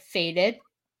really, like, faded.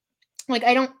 Like,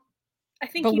 I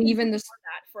think believe in this.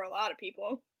 That for a lot of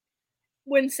people.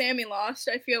 When Sami lost,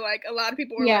 I feel like a lot of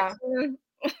people were like,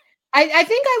 I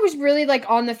think I was really, like,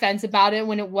 on the fence about it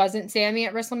when it wasn't Sami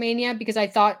at WrestleMania because I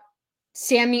thought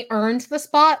Sami earned the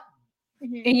spot,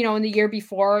 in the year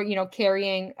before,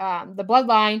 carrying the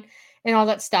bloodline and all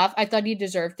that stuff. I thought he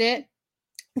deserved it.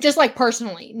 Just, like,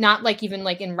 personally, not, like, even,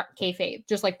 like, in kayfabe.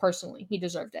 Just, like, personally, he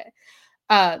deserved it.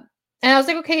 And I was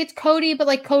like, okay, it's Cody, but,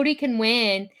 like, Cody can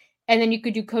win, and then you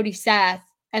could do Cody Seth,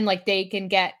 and, like, they can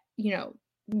get,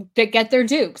 they get their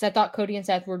due, because I thought Cody and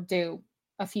Seth were due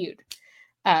a feud.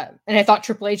 And I thought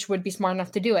Triple H would be smart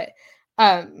enough to do it.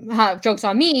 Joke's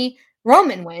on me,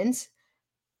 Roman wins.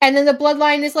 And then the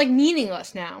bloodline is, like,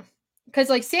 meaningless now. Because,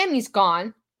 like, Sami's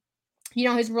gone.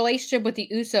 His relationship with the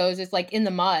Usos is, like, in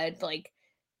the mud. Like,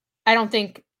 I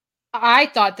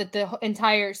thought that the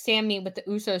entire Sami with the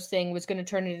Usos thing was going to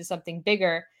turn into something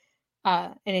bigger.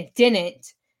 And it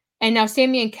didn't. And now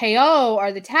Sami and KO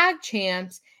are the tag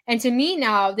champs. And to me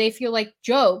now, they feel like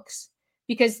jokes.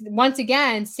 Because, once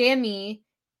again, Sami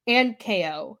and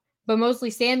KO, but mostly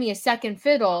Sami is second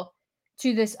fiddle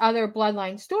to this other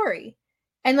bloodline story.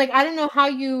 And, like, I don't know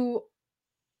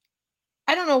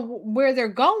where they're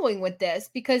going with this,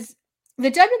 because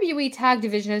the WWE tag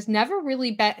division has never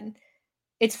really been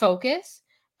its focus.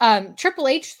 Triple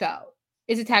H, though,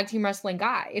 is a tag team wrestling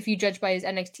guy, if you judge by his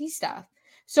NXT stuff.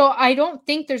 So I don't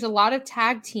think there's a lot of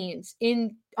tag teams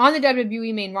on the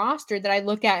WWE main roster that I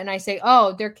look at and I say,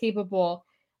 oh, they're capable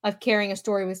of carrying a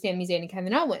story with Sami Zayn and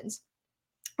Kevin Owens.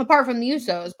 Apart from the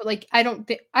Usos, but, like, I don't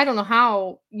know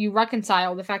how you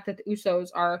reconcile the fact that the Usos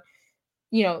are,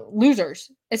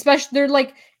 losers. Especially, they're,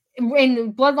 like,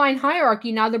 in bloodline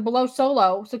hierarchy now, they're below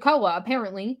Solo Sikoa,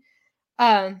 apparently.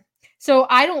 So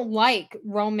I don't like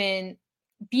Roman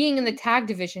being in the tag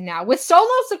division now with Solo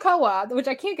Sikoa, which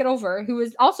I can't get over, who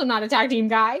is also not a tag team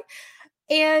guy.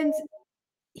 And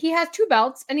he has 2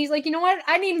 belts, and he's like, you know what?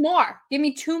 I need more. Give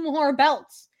me 2 more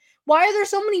belts. Why are there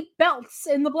so many belts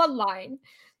in the bloodline?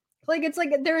 Like, it's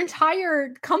like their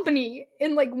entire company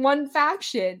in like one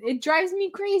faction. It drives me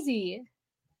crazy.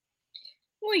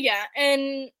 Well, yeah,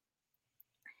 and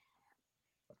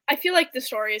I feel like the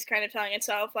story is kind of telling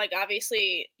itself. Like,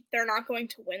 obviously, they're not going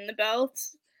to win the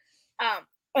belts.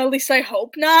 At least I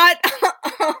hope not.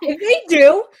 If they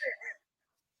do,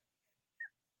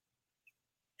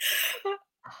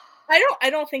 I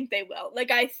don't think they will.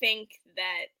 Like, I think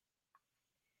that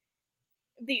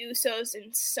the Usos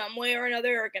in some way or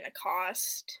another are going to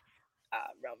cost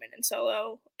Roman and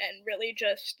Solo, and really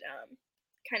just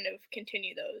kind of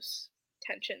continue those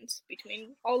tensions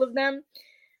between all of them.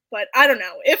 But I don't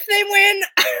know if they win.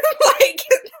 Like,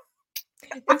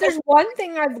 if there's one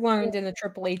thing I've learned in the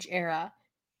Triple H era,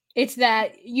 it's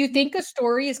that you think a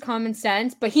story is common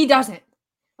sense, but he doesn't.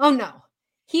 Oh no.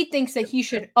 He thinks that he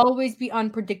should always be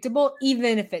unpredictable,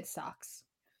 even if it sucks.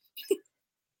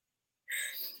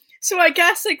 So I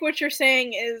guess like what you're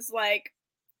saying is like,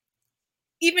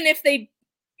 even if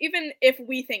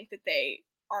we think that they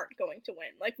aren't going to win,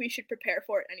 like we should prepare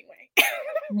for it anyway.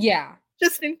 Yeah.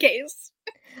 Just in case.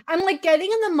 I'm like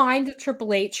getting in the mind of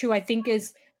Triple H, who I think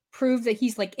is proved that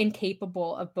he's like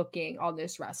incapable of booking all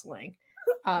this wrestling.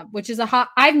 Which is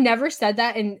I've never said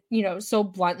that, and so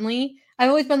bluntly. I've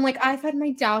always been like, I've had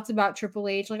my doubts about Triple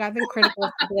H. Like, I've been critical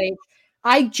of Triple H.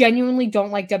 I genuinely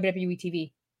don't like WWE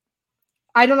TV.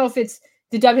 I don't know if it's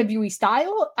the WWE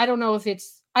style. I don't know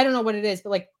what it is, but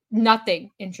like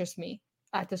nothing interests me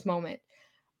at this moment.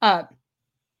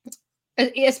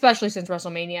 Especially since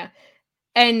WrestleMania.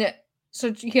 And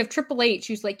so you have Triple H,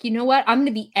 who's like, you know what? I'm going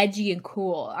to be edgy and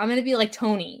cool. I'm going to be like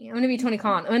Tony. I'm going to be Tony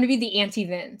Khan. I'm going to be the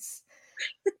anti-Vince.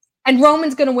 And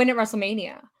Roman's going to win at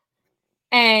WrestleMania.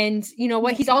 And you know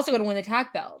what? He's also going to win the tag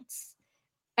belts.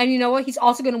 And you know what? He's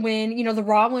also going to win, the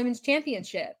Raw Women's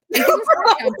Championship. And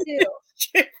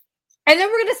then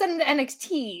we're going to send him to NXT.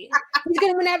 He's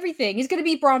going to win everything. He's going to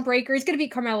beat Braun Breaker. He's going to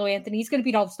beat Carmelo Anthony. He's going to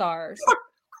beat all the stars.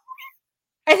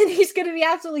 And then he's going to be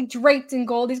absolutely draped in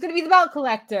gold. He's going to be the belt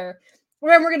collector.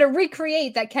 We're going to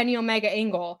recreate that Kenny Omega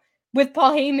angle with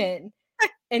Paul Heyman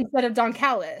instead of Don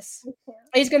Callis.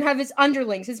 He's going to have his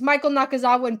underlings, his Michael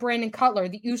Nakazawa and Brandon Cutler,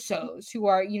 the Usos, who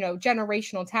are,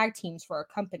 generational tag teams for our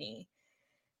company.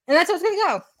 And that's how it's going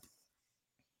to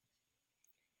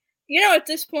go. At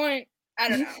this point, I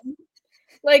don't know.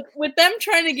 Like, with them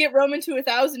trying to get Roman to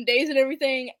 1,000 days and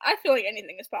everything, I feel like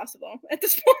anything is possible at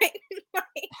this point.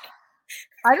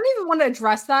 I don't even want to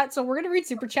address that, so we're going to read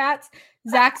super chats.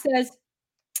 Zach says,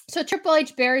 so Triple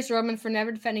H buries Roman for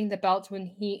never defending the belts when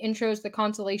he intros the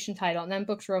consolation title and then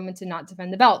books Roman to not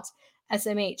defend the belts.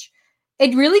 SMH.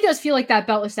 It really does feel like that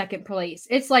belt is second place.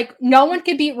 It's like no one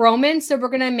can beat Roman, so we're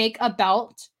going to make a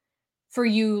belt for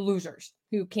you losers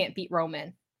who can't beat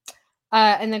Roman.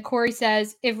 And then Corey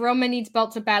says, if Roman needs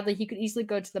belts so badly, he could easily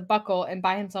go to the Buckle and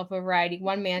buy himself a variety.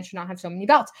 One man should not have so many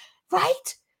belts.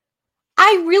 Right?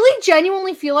 I really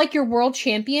genuinely feel like your world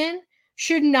champion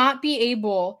should not be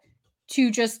able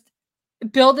to just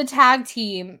build a tag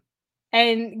team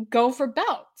and go for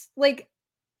belts. Like,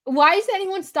 why is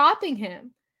anyone stopping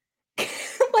him?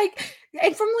 Like,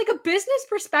 and from like a business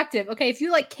perspective, okay, if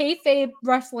you like kayfabe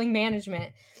wrestling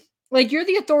management, like you're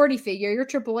the authority figure, you're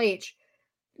Triple H,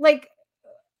 like,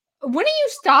 wouldn't you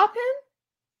stop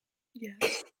him?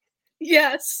 Yes.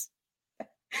 Yes.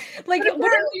 Like,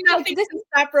 wouldn't you nothing to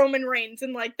stop Roman Reigns,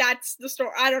 and like that's the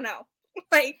story. I don't know.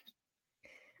 Like,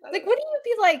 wouldn't you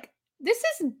be like, this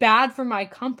is bad for my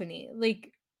company?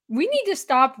 Like, we need to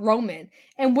stop Roman.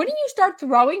 And wouldn't you start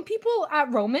throwing people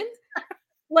at Roman?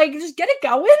 Like, just get it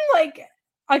going? Like,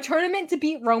 a tournament to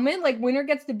beat Roman? Like, winner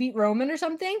gets to beat Roman or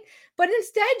something? But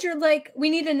instead, you're like, we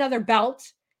need another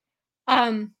belt.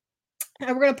 And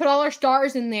we're going to put all our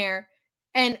stars in there.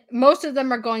 And most of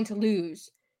them are going to lose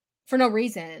for no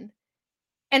reason.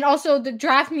 And also, the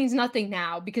draft means nothing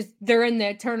now because they're in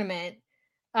the tournament.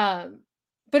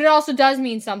 But it also does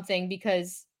mean something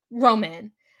because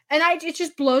Roman. And it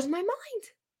just blows my mind.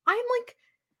 I'm like,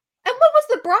 and what was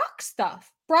the Brock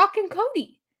stuff? Brock and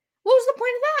Cody. What was the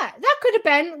point of that? That could have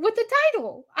been with the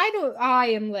title. I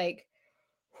am like,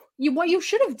 what you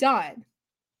should have done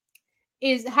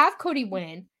is have Cody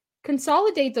win,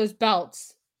 consolidate those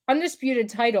belts, undisputed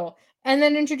title, and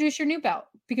then introduce your new belt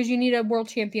because you need a world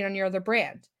champion on your other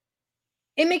brand.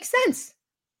 It makes sense.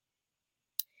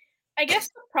 I guess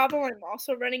the problem I'm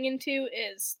also running into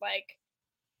is like,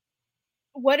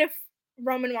 what if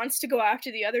Roman wants to go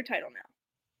after the other title now?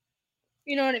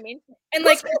 You know what I mean? And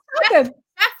like, Seth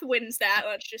wins that,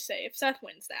 let's just say, if Seth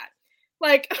wins that,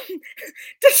 Like,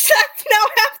 does Seth now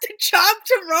have to chop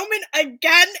to Roman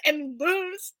again and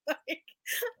lose? Like,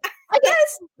 I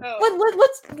guess.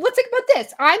 Let's think about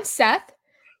this. I'm Seth,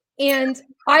 and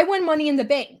I win Money in the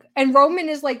Bank, and Roman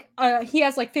is like, he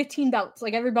has like 15 belts,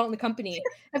 like every belt in the company.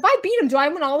 If I beat him, do I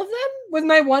win all of them with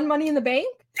my one Money in the Bank?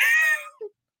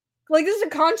 Like, this is a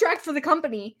contract for the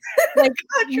company. Like,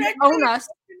 you own us.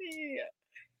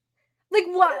 Like,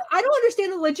 what? I don't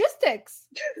understand the logistics.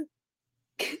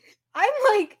 I'm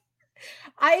like,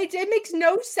 it makes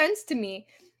no sense to me.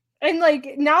 And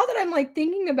like, now that I'm like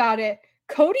thinking about it,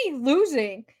 Cody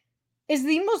losing is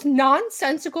the most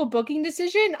nonsensical booking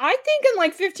decision, I think, in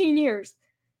like 15 years.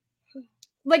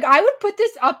 Like, I would put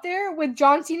this up there with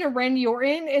John Cena, Randy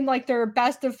Orton in like their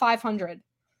best of 500.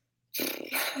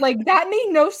 Like, that made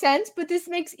no sense, but this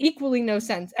makes equally no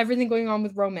sense. Everything going on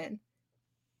with Roman.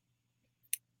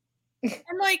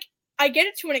 And like, I get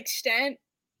it to an extent,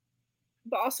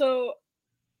 but also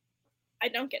I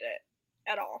don't get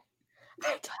it at all.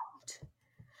 I don't.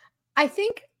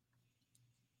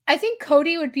 I think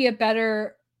Cody would be a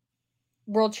better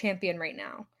world champion right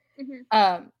now.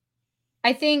 Mm-hmm.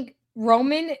 I think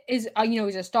Roman is,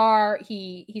 he's a star.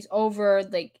 He's over,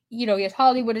 like, he has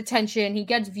Hollywood attention. He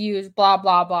gets views, blah,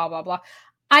 blah, blah, blah, blah.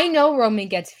 I know Roman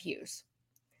gets views.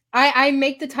 I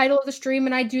make the title of the stream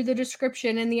and I do the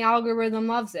description and the algorithm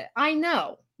loves it. I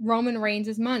know Roman Reigns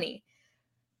is money.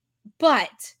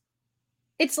 But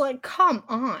it's like, come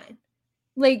on.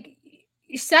 Like,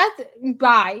 Seth,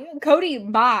 bye. Cody,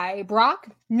 bye. Brock,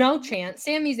 no chance.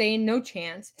 Sami Zayn, no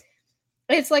chance.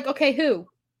 It's like, okay, who?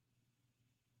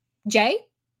 Jay?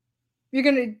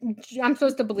 I'm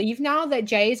supposed to believe now that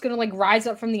Jay is gonna like rise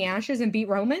up from the ashes and beat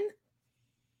Roman?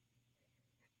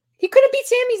 He could have beat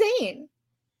Sami Zayn.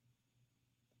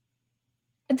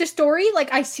 The story,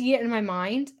 like, I see it in my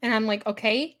mind and I'm like,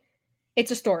 okay,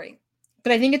 it's a story.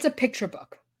 But I think it's a picture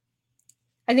book.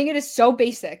 I think it is so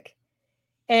basic.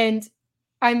 And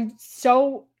I'm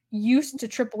so used to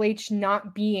Triple H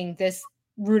not being this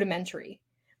rudimentary.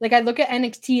 Like, I look at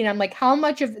NXT and I'm like, how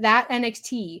much of that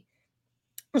NXT,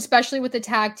 especially with the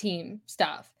tag team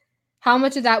stuff, how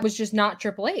much of that was just not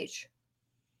Triple H?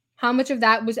 How much of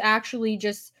that was actually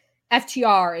just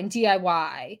FTR and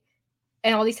DIY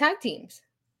and all these tag teams?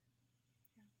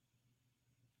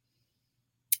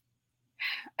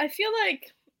 I feel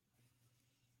like,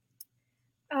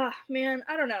 man,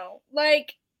 I don't know.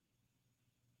 Like,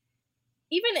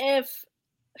 even if,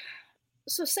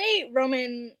 so say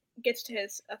Roman gets to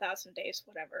his 1,000 days,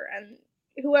 whatever, and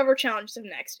whoever challenges him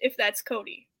next, if that's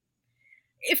Cody.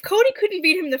 If Cody couldn't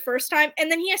beat him the first time, and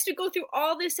then he has to go through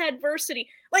all this adversity,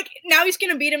 like, now he's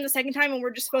going to beat him the second time, and we're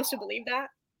just supposed to believe that?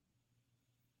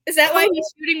 Is that why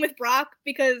he's shooting with Brock?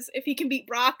 Because if he can beat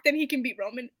Brock, then he can beat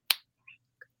Roman?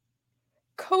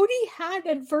 Cody had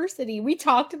adversity. We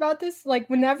talked about this, like,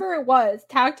 whenever it was,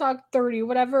 Tag Talk 30,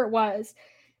 whatever it was.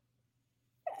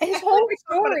 His whole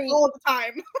story. All the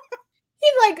time.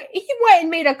 He went and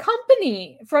made a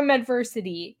company from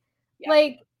adversity. Yeah.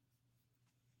 Like,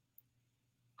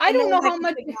 I don't know how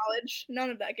much.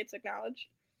 None of that gets acknowledged.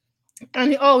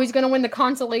 And he's going to win the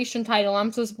consolation title.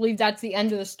 I'm supposed to believe that's the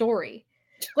end of the story.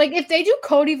 Like, if they do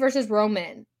Cody versus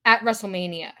Roman at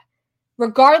WrestleMania,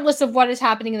 regardless of what is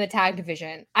happening in the tag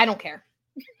division, I don't care.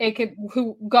 It could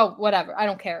go whatever. I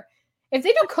don't care. If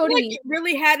they do Cody, like, it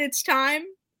really had its time,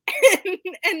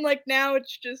 and like now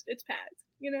it's past.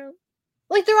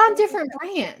 Like, they're on different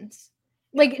brands.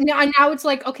 Like, now it's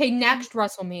like, okay, next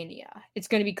WrestleMania, it's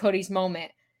going to be Cody's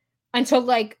moment. Until,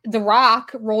 like, The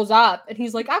Rock rolls up and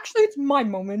he's like, actually, it's my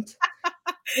moment.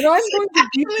 I'm going to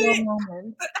beat your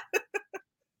moment.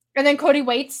 And then Cody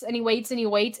waits and he waits and he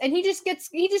waits and he just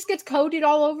gets coded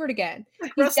all over again.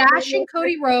 He's dashing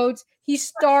Cody Rhodes. He's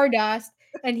Stardust,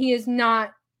 and he is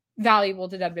not valuable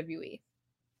to WWE.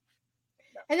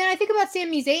 And then I think about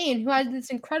Sami Zayn, who had this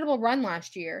incredible run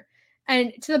last year,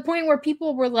 and to the point where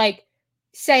people were like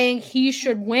saying he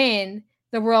should win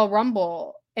the Royal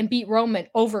Rumble and beat Roman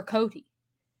over Cody.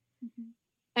 Mm-hmm.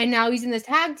 And now he's in this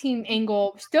tag team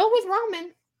angle, still with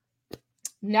Roman.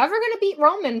 Never going to beat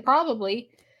Roman, probably.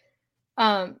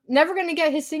 Never going to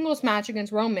get his singles match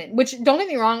against Roman, which, don't get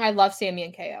me wrong, I love Sami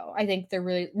and KO. I think they're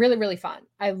really, really, really fun.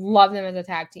 I love them as a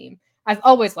tag team. I've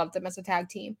always loved them as a tag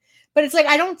team. But it's like,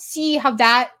 I don't see how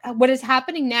what is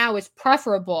happening now is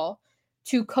preferable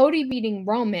to Cody beating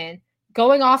Roman,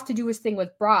 going off to do his thing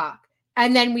with Brock,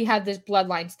 and then we have this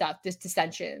bloodline stuff, this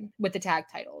dissension with the tag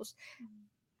titles.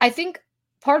 I think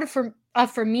part of,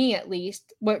 for me at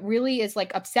least, what really is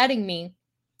like upsetting me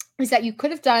is that you could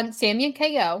have done Sami and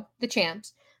KO, the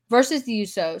champs, versus the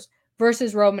Usos,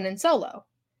 versus Roman and Solo.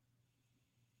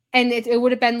 And it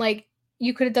would have been like,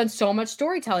 you could have done so much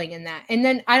storytelling in that. And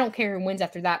then I don't care who wins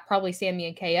after that, probably Sammy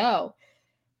and KO.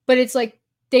 But it's like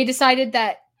they decided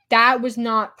that was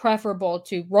not preferable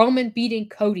to Roman beating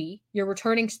Cody, your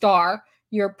returning star,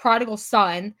 your prodigal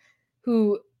son,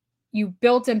 who you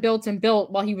built and built and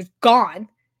built while he was gone,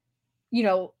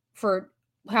 for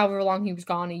however long he was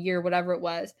gone, a year, whatever it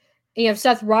was. And you have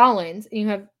Seth Rollins, and you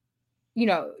have,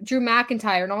 Drew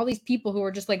McIntyre and all these people who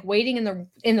are just like waiting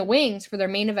in the wings for their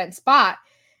main event spot.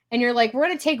 And you're like, we're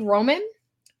going to take Roman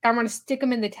and we're going to stick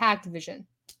him in the tag division.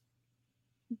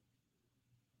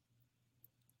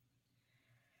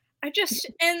 I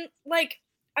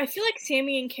feel like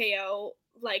Sammy and KO,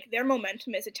 like, their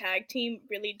momentum as a tag team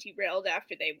really derailed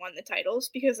after they won the titles,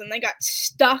 because then they got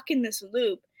stuck in this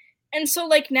loop. And so,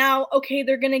 like, now, okay,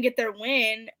 they're going to get their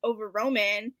win over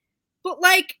Roman, but,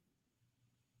 like,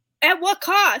 at what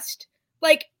cost?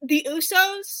 Like, the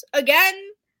Usos, again?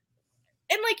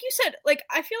 And like you said, like,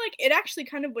 I feel like it actually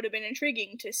kind of would have been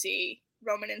intriguing to see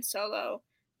Roman and Solo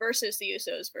versus the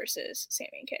Usos versus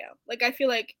Sammy and KO. Like, I feel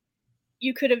like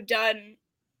you could have done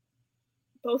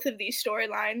both of these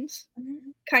storylines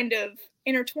kind of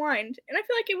intertwined, and I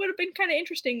feel like it would have been kind of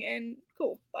interesting and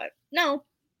cool, but no.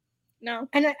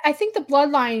 And I think the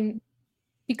bloodline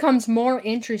becomes more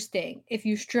interesting if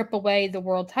you strip away the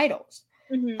world titles,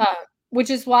 which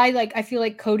is why, like, I feel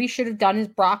like Cody should have done his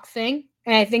Brock thing,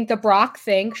 and I think the Brock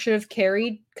thing should have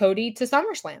carried Cody to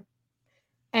SummerSlam.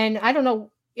 And I don't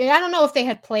know if they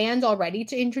had planned already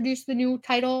to introduce the new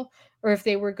title, or if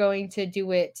they were going to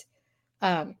do it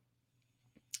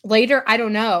later. I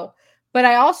don't know. But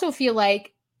I also feel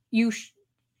like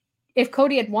if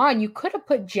Cody had won, you could have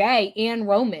put Jay and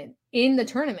Roman in the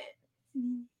tournament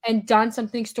and done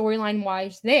something storyline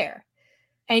wise there.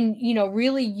 And,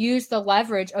 really use the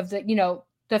leverage of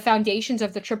the foundations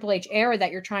of the Triple H era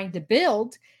that you're trying to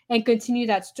build and continue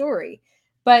that story.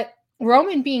 But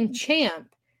Roman being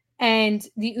champ and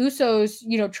the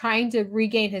Usos, trying to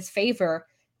regain his favor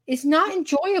is not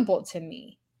enjoyable to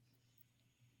me.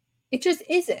 It just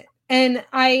isn't. And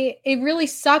it really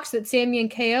sucks that Sammy and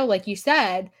KO, like you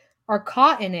said, are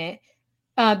caught in it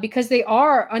because they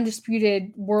are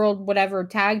undisputed world whatever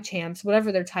tag champs,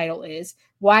 whatever their title is.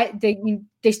 Why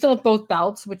they still have both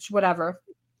belts, which whatever.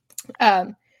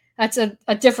 That's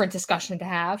a different discussion to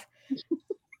have.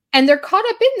 And they're caught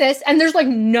up in this, and there's like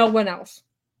no one else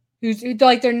who's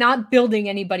like, they're not building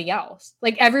anybody else.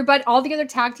 Like, everybody, all the other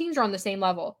tag teams are on the same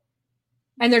level,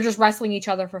 and they're just wrestling each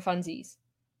other for funsies.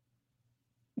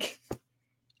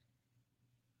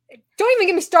 Don't even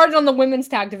get me started on the women's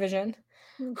tag division.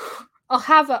 I'll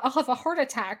have a heart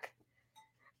attack.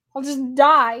 I'll just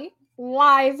die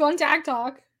live on Tag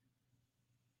Talk.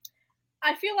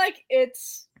 I feel like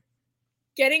it's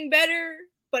getting better,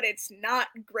 but it's not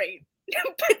great.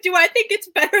 But do I think it's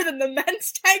better than the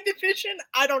men's tag division?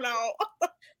 I don't know.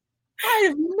 I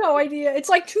have no idea. It's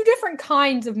like two different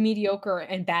kinds of mediocre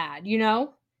and bad,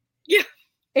 Yeah.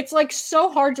 It's like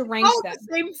so hard to rank them.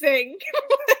 The same thing.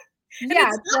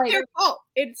 Yeah, it's not their fault.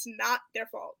 It's not their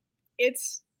fault.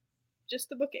 It's just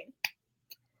the booking.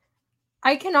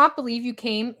 I cannot believe you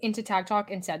came into Tag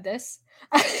Talk and said this.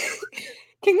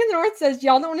 King of the North says,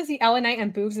 y'all don't want to see LA Knight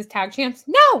and Boogs as tag champs?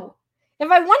 No! If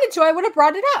I wanted to, I would have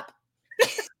brought it up.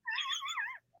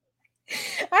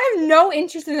 I have no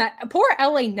interest in that. Poor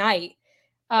LA Knight.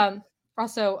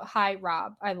 Also, hi,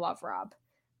 Rob. I love Rob.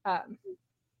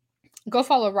 Go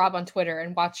follow Rob on Twitter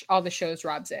and watch all the shows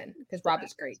Rob's in, because Rob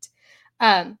is great.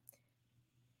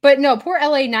 But no, poor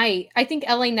LA Knight. I think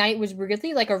LA Knight was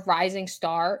really like a rising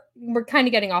star. We're kind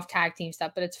of getting off tag team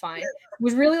stuff, but it's fine.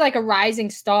 Was really like a rising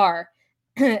star.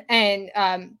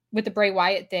 And with the Bray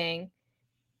Wyatt thing.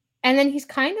 And then he's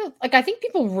kind of like, I think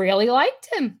people really liked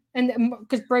him. And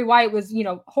because Bray Wyatt was,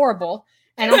 horrible.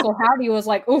 And Uncle Howdy was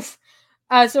like, oof.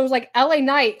 So it was like LA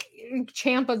Knight,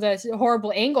 champ of this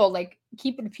horrible angle, like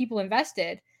keeping people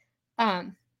invested.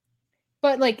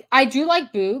 But like, I do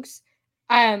like Boogs.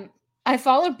 I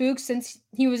followed Boogs since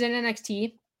he was in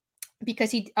NXT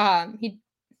because I'm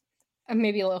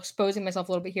maybe a little exposing myself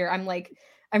a little bit here.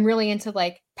 I'm really into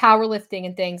like powerlifting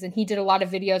and things. And he did a lot of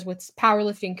videos with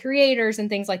powerlifting creators and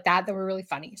things like that were really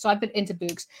funny. So I've been into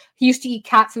Boogs. He used to eat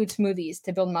cat food smoothies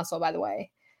to build muscle, by the way,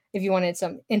 if you wanted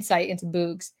some insight into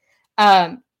Boogs.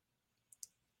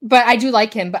 But I do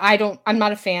like him, but I'm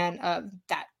not a fan of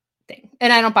that thing.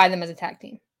 And I don't buy them as a tag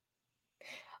team.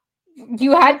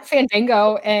 You had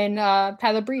Fandango and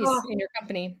Tyler Breeze in your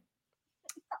company.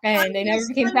 And they never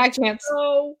became tag champs.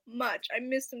 So much. I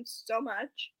miss them so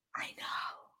much. I know.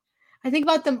 I think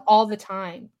about them all the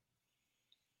time.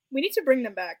 We need to bring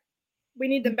them back. We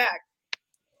need them back.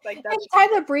 Like And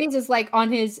Tyler Breeze is like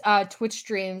on his Twitch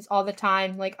streams all the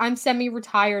time. Like, I'm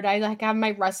semi-retired. I like have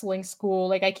my wrestling school.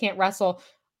 Like, I can't wrestle.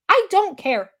 I don't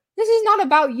care. This is not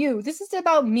about you. This is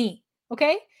about me.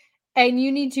 Okay? And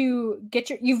you need to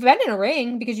you've been in a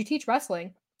ring because you teach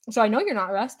wrestling. So I know you're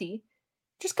not rusty.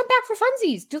 Just come back for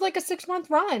funsies. Do like a 6-month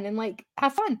run and like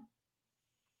have fun.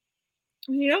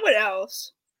 You know what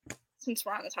else? Since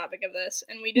we're on the topic of this,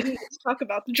 and we didn't talk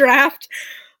about the draft,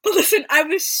 but listen, I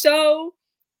was so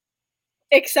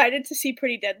excited to see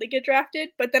Pretty Deadly get drafted,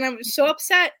 but then I was so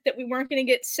upset that we weren't going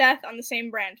to get Seth on the same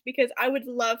brand, because I would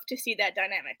love to see that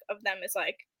dynamic of them as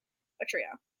like a trio.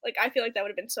 Like, I feel like that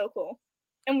would have been so cool.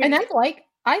 And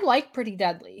I like Pretty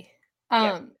Deadly.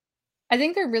 I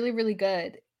think they're really, really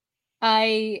good.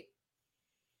 I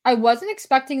wasn't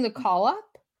expecting the call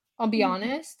up, I'll be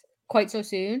honest, quite so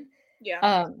soon.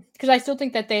 Yeah. Because I still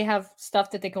think that they have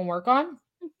stuff that they can work on,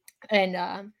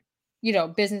 and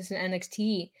business and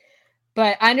NXT.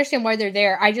 But I understand why they're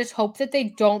there. I just hope that they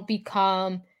don't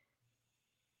become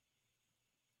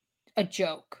a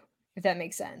joke, if that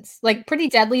makes sense. Like, Pretty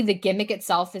Deadly, the gimmick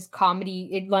itself is comedy.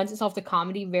 It lends itself to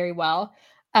comedy very well.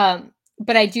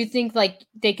 But I do think like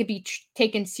they could be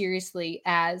taken seriously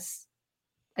as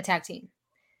a tag team.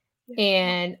 Yeah.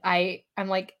 And I'm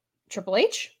like, Triple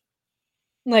H,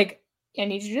 like, I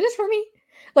need you to do this for me.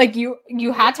 Like, you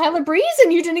had Tyler Breeze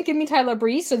and you didn't give me Tyler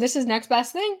Breeze, so this is next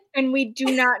best thing. And we do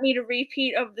not need a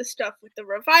repeat of the stuff with the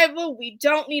Revival. We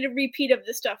don't need a repeat of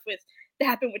the stuff that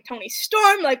happened with Tony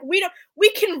Storm. Like, we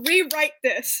can rewrite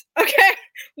this, okay?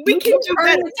 We can do turn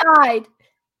better. The tide.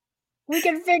 We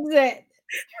can fix it.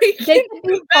 They can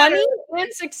be funny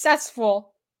and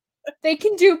successful. They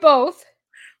can do both.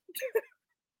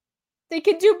 They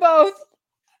can do both.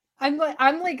 I'm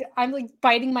like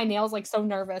biting my nails, like so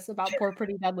nervous about poor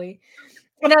Pretty Deadly.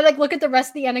 When I like look at the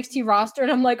rest of the NXT roster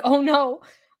and I'm like, oh no,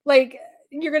 like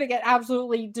you're gonna get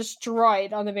absolutely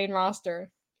destroyed on the main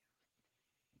roster.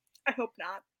 I hope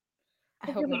not. I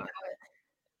hope not.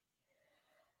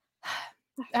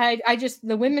 I just,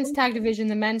 the women's tag division,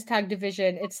 the men's tag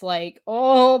division, it's like,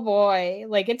 oh boy,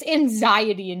 like it's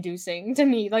anxiety inducing to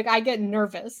me. Like, I get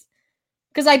nervous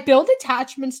because I build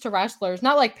attachments to wrestlers,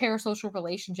 not like parasocial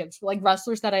relationships, but like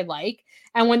wrestlers that I like.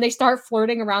 And when they start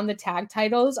flirting around the tag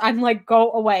titles, I'm like,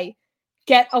 go away,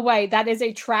 get away. That is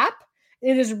a trap.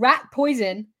 It is rat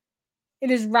poison.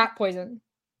 It is rat poison.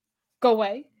 Go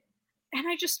away. And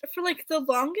I just, for like the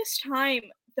longest time,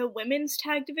 the women's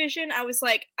tag division, I was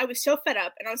so fed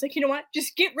up, and I was like, you know what?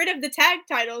 Just get rid of the tag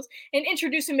titles and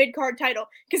introduce a mid-card title,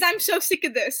 because I'm so sick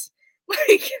of this.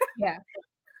 Like, yeah.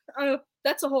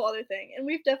 That's a whole other thing, and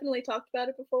we've definitely talked about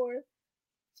it before,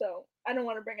 so I don't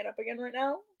want to bring it up again right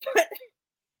now, but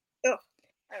I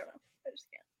don't know. I just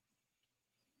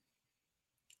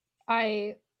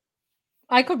can't.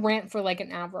 I could rant for like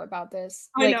an hour about this.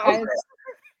 I like, know.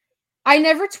 I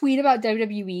never tweet about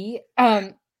WWE.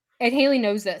 And Haley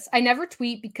knows this. I never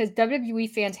tweet because WWE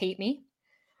fans hate me.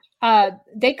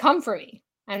 They come for me,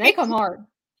 and they come hard.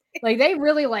 Like, they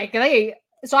really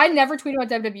so I never tweet about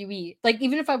WWE. Like,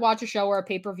 even if I watch a show or a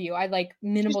pay-per-view, I like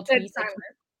minimal tweets.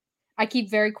 I keep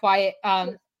very quiet.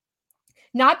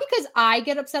 Not because I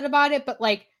get upset about it, but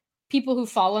like people who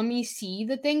follow me see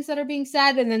the things that are being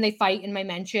said, and then they fight in my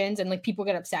mentions, and like people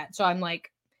get upset. So I'm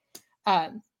like,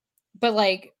 but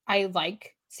like, I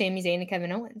like Sami Zayn and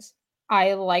Kevin Owens.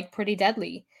 I like Pretty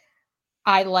Deadly.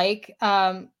 I like,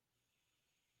 a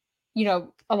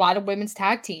lot of women's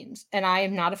tag teams, and I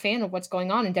am not a fan of what's going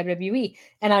on in WWE,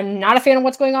 and I'm not a fan of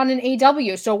what's going on in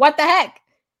AEW. So what the heck?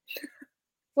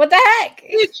 What the heck?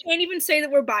 You can't even say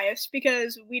that we're biased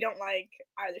because we don't like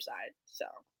either side. So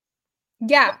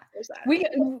yeah,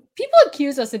 people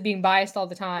accuse us of being biased all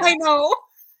the time. I know.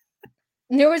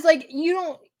 And there was like,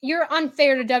 you're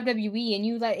unfair to WWE, and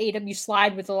you let AEW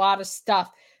slide with a lot of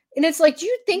stuff. And it's like, do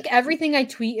you think everything I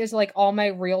tweet is like all my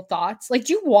real thoughts? Like,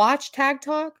 do you watch Tag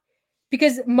Talk?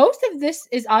 Because most of this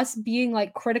is us being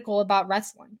like critical about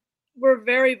wrestling. We're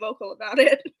very vocal about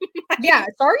it. Yeah,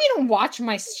 sorry you don't watch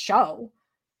my show.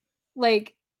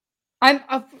 Like,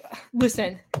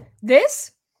 listen, there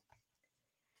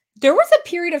was a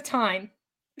period of time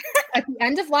at the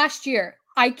end of last year,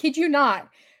 I kid you not,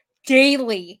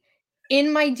 daily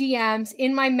in my DMs,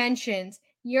 in my mentions,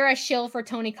 you're a shill for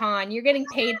Tony Khan. You're getting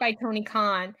paid by Tony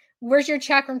Khan. Where's your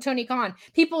check from Tony Khan?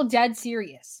 People dead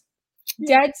serious.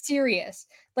 Dead serious.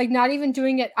 Like, not even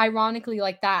doing it ironically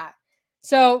like that.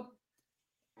 So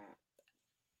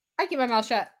I keep my mouth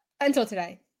shut until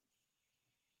today.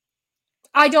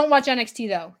 I don't watch NXT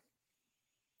though.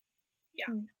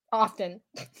 Yeah. Often.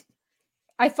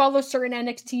 I follow certain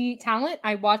NXT talent.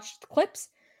 I watch clips.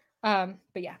 But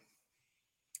yeah.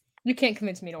 You can't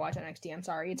convince me to watch NXT. I'm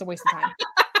sorry. It's a waste of time.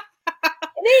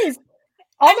 It is.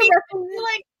 I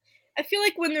feel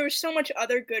like when there's so much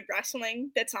other good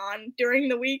wrestling that's on during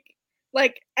the week,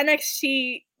 like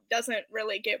NXT doesn't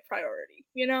really get priority,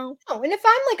 you know? Oh, and if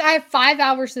I'm like, I have 5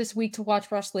 hours this week to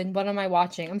watch wrestling, what am I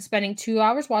watching? I'm spending 2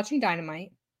 hours watching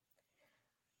Dynamite.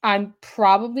 I'm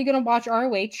probably going to watch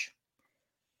ROH,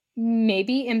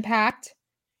 maybe Impact,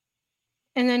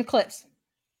 and then clips.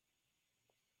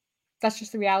 That's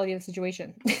just the reality of the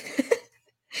situation.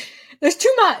 There's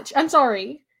too much. I'm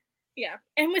sorry. Yeah.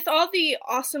 And with all the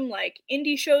awesome, like,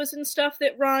 indie shows and stuff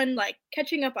that run, like,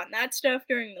 catching up on that stuff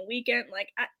during the weekend, like,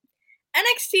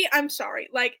 NXT, I'm sorry.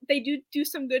 Like, they do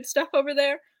some good stuff over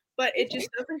there, but it just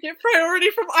doesn't get priority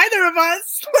from either of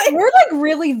us. We're, like,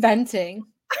 really venting.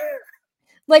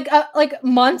 Like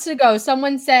months ago,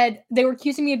 someone said they were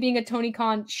accusing me of being a Tony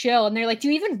Khan shill, and they're like, "Do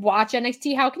you even watch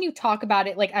NXT? How can you talk about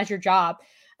it like as your job?"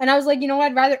 And I was like, you know,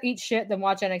 I'd rather eat shit than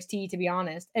watch NXT, to be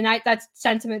honest. And that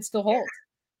sentiment still holds.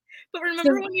 But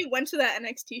remember when you went to that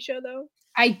NXT show, though?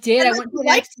 I did. I went to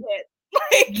NXT.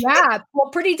 Yeah, well,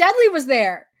 Pretty Deadly was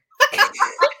there.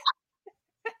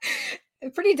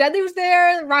 Pretty Deadly was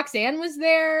there. Roxanne was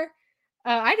there.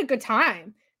 I had a good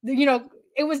time. You know,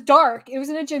 it was dark. It was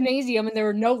in a gymnasium, and there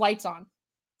were no lights on.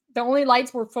 The only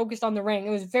lights were focused on the ring.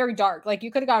 It was very dark. Like,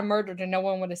 you could have gotten murdered and no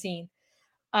one would have seen.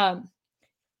 And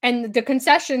the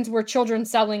concessions were children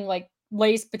selling, like,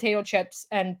 Lay's potato chips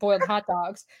and boiled hot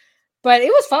dogs. But it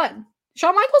was fun.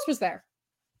 Shawn Michaels was there.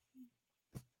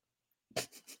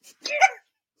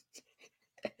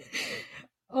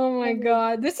 Oh my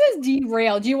God. This is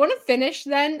derailed. Do you want to finish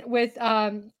then with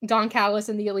Don Callis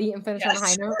and the Elite and finish on a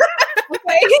high note?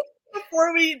 Okay.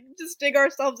 Before we just dig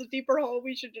ourselves a deeper hole,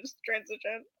 we should just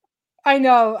transition. I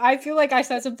know. I feel like I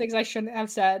said some things I shouldn't have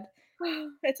said.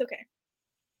 It's okay.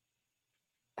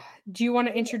 Do you want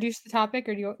to introduce the topic,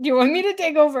 or do you want me to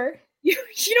take over? You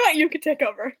know what? You could take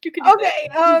over. You could. Okay.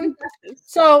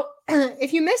 So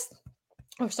if you missed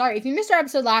our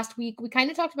episode last week, we kind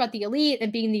of talked about the Elite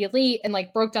and being the Elite and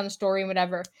like broke down the story and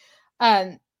whatever.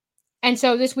 And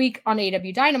so this week on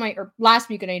AEW Dynamite, or last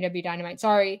week on AEW Dynamite,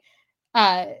 sorry,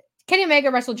 Kenny Omega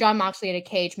wrestled Jon Moxley at a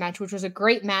cage match, which was a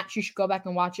great match. You should go back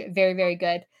and watch it. Very, very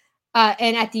good.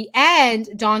 And at the end,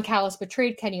 Don Callis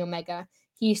betrayed Kenny Omega.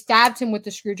 He stabbed him with the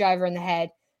screwdriver in the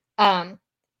head.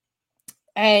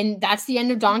 And that's the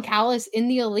end of Don Callis in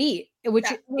the Elite, which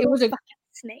it was a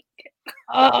snake.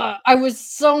 I was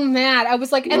so mad. I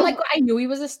was like, and like I knew he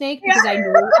was a snake because I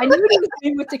knew what he was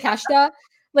doing with Takeshita.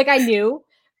 Like I knew,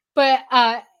 but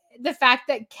the fact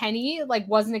that Kenny like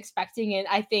wasn't expecting it,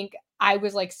 I think I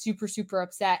was like super, super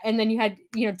upset. And then you had,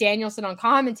 you know, Danielson on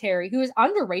commentary, who is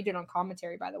underrated on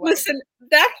commentary, by the way. Listen,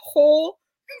 that whole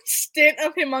stint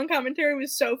of him on commentary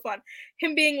was so fun.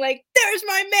 Him being like, "There's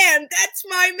my man, that's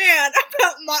my man."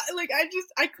 About my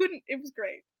I couldn't. It was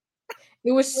great.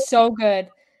 It was so good.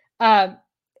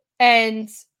 And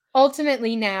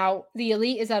ultimately now the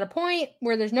Elite is at a point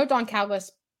where there's no Don Callis,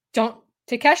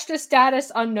 Takeshita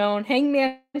status unknown,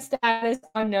 Hangman status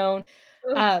unknown.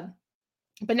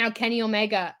 But now Kenny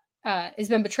Omega has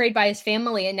been betrayed by his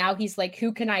family, and now he's like,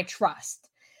 who can I trust?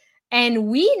 And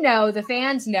we know, the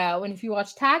fans know, and if you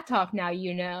watch Tag Talk now,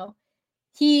 you know,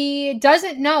 he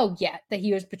doesn't know yet that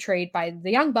he was betrayed by the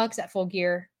Young Bucks at Full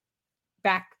Gear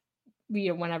back, you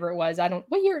know, whenever it was.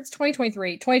 What year? It's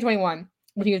 2023, 2021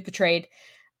 when he was betrayed.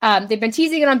 They've been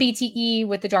teasing it on BTE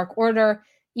with the Dark Order,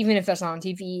 even if that's not on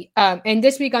TV. And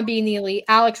this week on Being the Elite,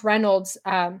 Alex Reynolds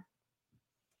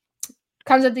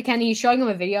comes up to Kenny, he's showing him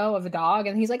a video of a dog,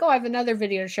 and he's like, "Oh, I have another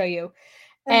video to show you."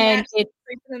 And it's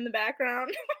creeping in the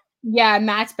background. Yeah,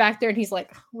 Matt's back there, and he's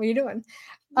like, "What are you doing?"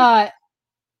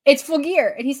 It's Full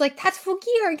Gear, and he's like, "That's Full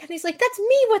Gear," and Kenny's like, "That's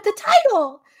me with the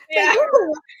title." Yeah.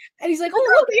 And he's like,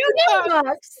 "Oh, look, the Young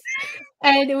Bucks."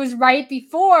 And it was right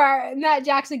before Matt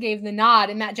Jackson gave the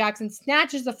nod, and Matt Jackson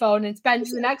snatches the phone and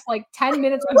spends the next like 10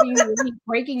 minutes on being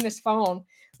breaking this phone.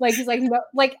 Like he's like, no,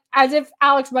 like as if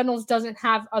Alex Reynolds doesn't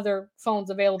have other phones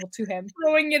available to him.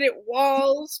 Throwing it at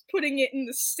walls, putting it in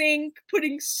the sink,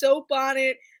 putting soap on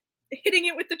it, hitting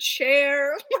it with the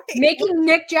chair. Making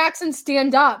Nick Jackson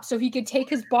stand up so he could take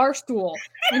his bar stool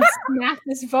and smack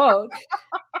this phone.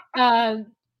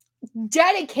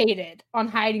 Dedicated on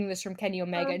hiding this from Kenny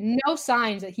Omega. No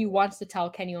signs that he wants to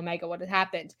tell Kenny Omega what had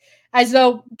happened. As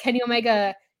though Kenny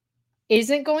Omega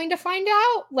isn't going to find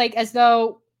out. Like as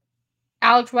though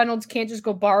Alex Reynolds can't just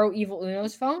go borrow Evil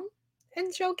Uno's phone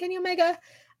and show Kenny Omega.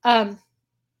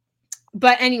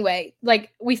 But anyway,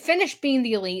 like we finished Being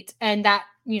the Elite, and that,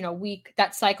 you know, week,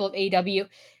 that cycle of AEW,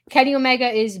 Kenny Omega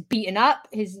is beaten up.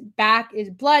 His back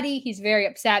is bloody. He's very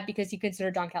upset because he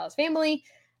considered Don Callis family.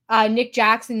 Nick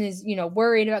Jackson is,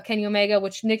 worried about Kenny Omega,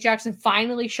 which Nick Jackson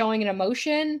finally showing an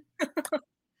emotion.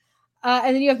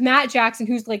 And then you have Matt Jackson,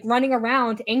 who's like running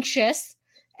around anxious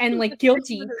and like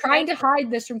guilty, trying to hide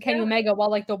this from Kenny Omega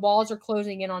while like the walls are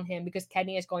closing in on him because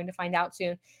Kenny is going to find out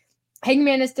soon.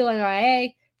 Hangman is still MIA,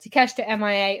 Takeshita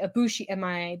MIA, Ibushi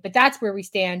MIA, but that's where we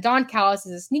stand. Don Callis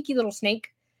is a sneaky little snake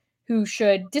who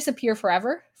should disappear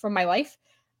forever from my life.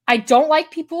 I don't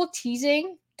like people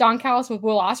teasing Don Callis with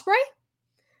Will Ospreay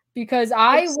because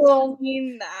I will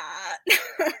mean that.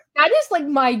 That is like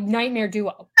my nightmare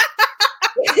duo.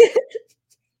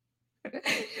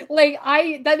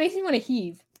 That makes me want to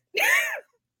heave.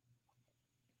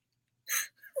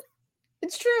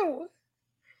 It's true.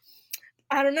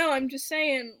 I don't know. I'm just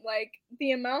saying, like,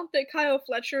 the amount that Kyle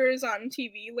Fletcher is on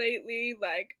TV lately,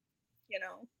 like,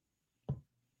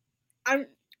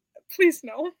 please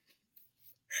no.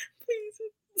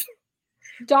 Please.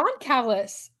 Don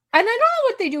Callis. And I don't know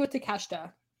what they do with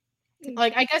Takeshita.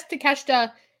 Like, I guess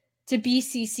Takeshita to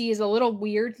BCC is a little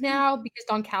weird now because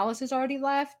Don Callis has already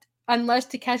left. Unless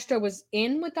Takeshita was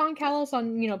in with Don Callis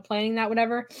on, planning that,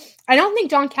 whatever. I don't think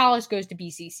Don Callis goes to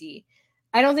BCC.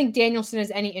 I don't think Danielson has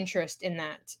any interest in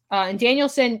that. And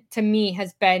Danielson, to me,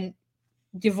 has been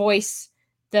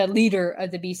the leader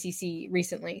of the BCC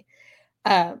recently.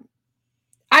 I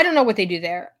don't know what they do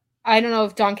there. I don't know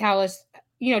if Don Callis,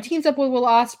 teams up with Will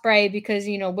Ospreay because,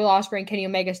 Will Ospreay and Kenny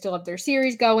Omega still have their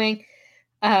series going.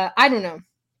 I don't know.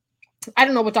 I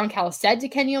don't know what Don Callis said to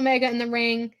Kenny Omega in the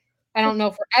ring. I don't know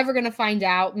if we're ever going to find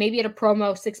out. Maybe at a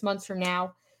promo 6 months from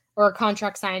now or a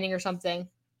contract signing or something.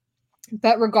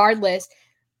 But regardless,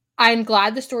 I'm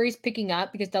glad the story is picking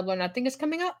up because Double or Nothing is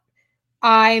coming up.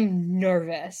 I'm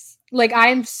nervous. Like,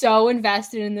 I'm so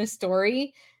invested in this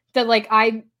story that, like,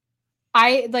 I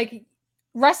like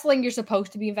wrestling. You're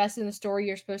supposed to be invested in the story.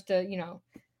 You're supposed to,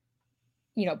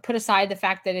 put aside the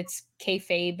fact that it's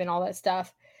kayfabe and all that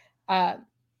stuff.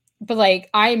 But like,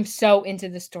 I am so into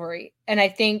the story, and I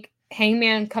think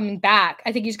Hangman coming back,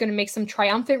 I think he's going to make some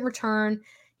triumphant return.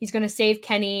 He's going to save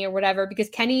Kenny or whatever, because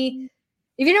Kenny,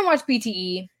 if you didn't watch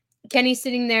BTE, Kenny's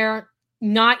sitting there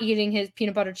not eating his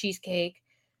peanut butter cheesecake.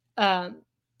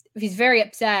 He's very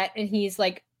upset, and he's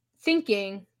like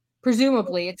thinking,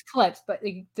 presumably it's clips, but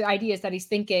the idea is that he's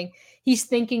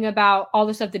thinking about all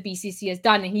the stuff that BCC has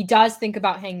done, and he does think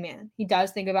about Hangman. He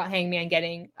does think about Hangman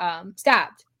getting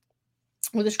stabbed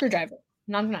with a screwdriver,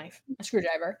 not a knife, a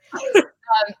screwdriver.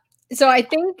 So I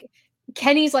think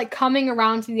Kenny's like coming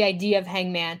around to the idea of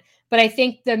Hangman, but I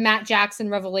think the Matt Jackson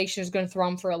revelation is going to throw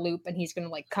him for a loop, and he's going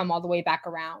to like come all the way back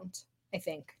around, I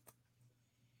think.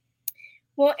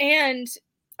 Well, and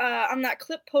on that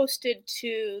clip posted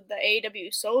to the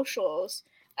AEW socials,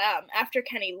 after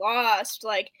Kenny lost,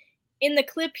 like in the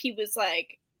clip, he was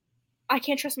like, I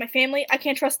can't trust my family. I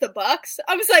can't trust the Bucks.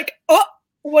 I was like, oh,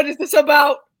 what is this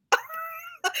about?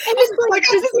 And it's like,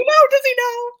 does he know? Does he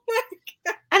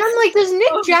know? And I'm like, does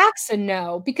Nick Jackson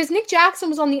know? Because Nick Jackson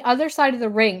was on the other side of the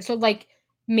ring. So like,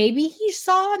 maybe he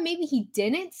saw, maybe he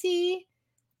didn't see.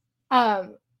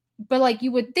 But like,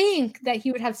 you would think that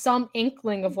he would have some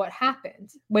inkling of what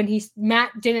happened when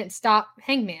Matt didn't stop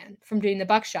Hangman from doing the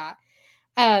buckshot.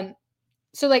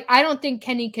 So like, I don't think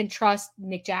Kenny can trust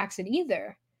Nick Jackson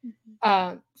either.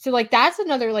 So like, that's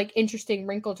another like interesting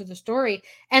wrinkle to the story.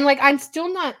 And like, I'm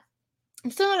still not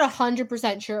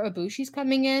 100% sure Ibushi's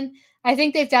coming in. I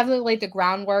think they've definitely laid the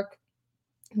groundwork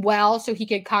well, so he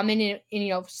could come in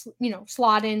and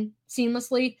slot in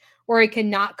seamlessly, or he can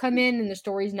not come in and the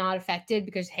story's not affected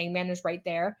because Hangman is right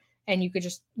there, and you could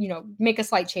just make a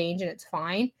slight change and it's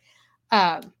fine.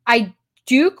 I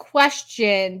do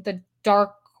question the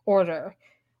Dark Order.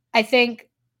 I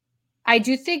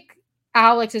do think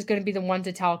Alex is going to be the one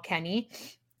to tell Kenny.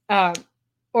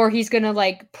 Or he's going to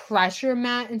like pressure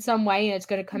Matt in some way and it's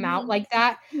going to come out like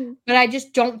that. But I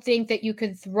just don't think that you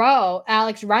can throw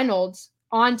Alex Reynolds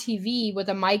on TV with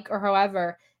a mic or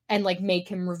however and like make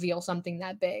him reveal something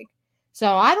that big.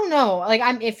 So I don't know. Like,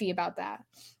 I'm iffy about that.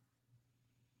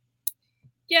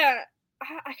 Yeah, I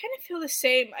kind of feel the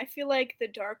same. I feel like the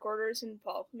Dark Order's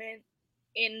involvement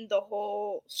in the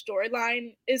whole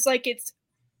storyline is like its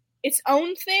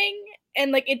own thing,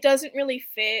 and like it doesn't really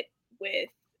fit with,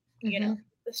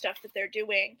 the stuff that they're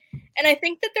doing. And I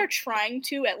think that they're trying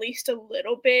to at least a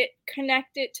little bit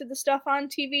connect it to the stuff on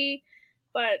TV,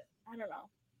 but I don't know.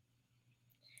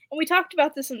 And we talked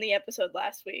about this in the episode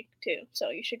last week too,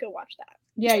 so you should go watch that.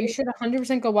 Yeah, you should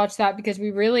 100% go watch that, because we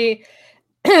really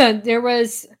there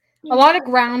was a lot of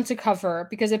ground to cover,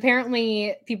 because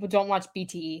apparently people don't watch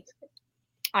BTE,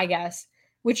 I guess,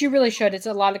 which you really should. It's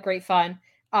a lot of great fun.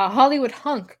 Hollywood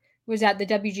Hunk was at the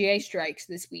WGA strikes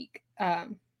this week.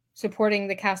 supporting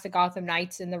the cast of Gotham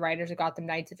Knights and the writers of Gotham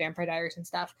Knights and Vampire Diaries and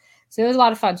stuff. So it was a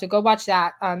lot of fun. So go watch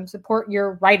that. Support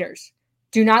your writers.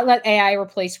 Do not let AI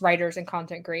replace writers and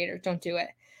content creators. Don't do it.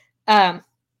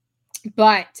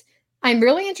 But I'm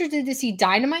really interested to see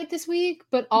Dynamite this week,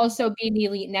 but also Be the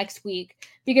Elite next week,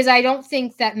 because I don't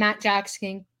think that Matt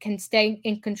Jackson can stay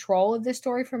in control of this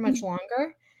story for much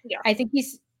longer. Yeah. I think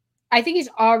he's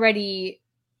already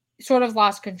sort of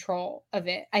lost control of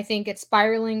it. I think it's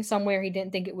spiraling somewhere he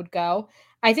didn't think it would go.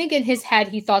 I think in his head,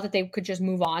 he thought that they could just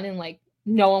move on and like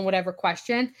no one would ever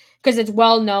question, because it's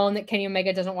well known that Kenny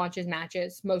Omega doesn't watch his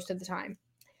matches most of the time.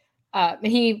 And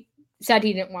he said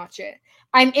he didn't watch it.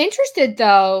 I'm interested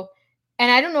though,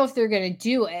 and I don't know if they're going to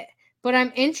do it, but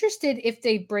I'm interested if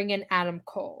they bring in Adam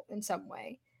Cole in some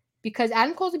way, because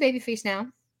Adam Cole's a babyface now.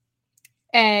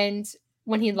 And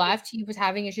when he left, he was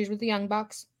having issues with the Young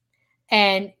Bucks,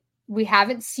 and we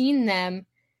haven't seen them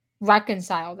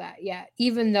reconcile that yet,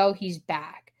 even though he's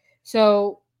back.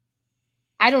 So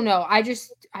I don't know. I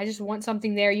just want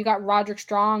something there. You got Roderick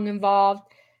Strong involved.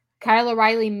 Kyle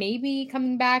O'Reilly maybe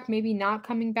coming back, maybe not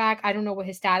coming back. I don't know what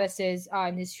his status is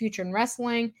in his future in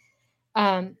wrestling.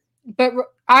 But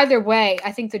either way,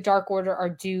 I think the Dark Order are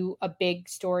due a big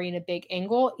story and a big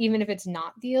angle, even if it's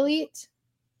not the Elite.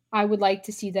 I would like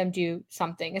to see them do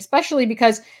something, especially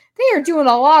because they are doing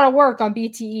a lot of work on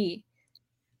BTE.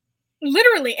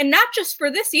 Literally, and not just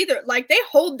for this either. Like, they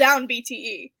hold down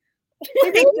BTE.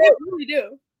 They really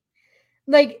do.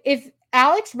 Like, if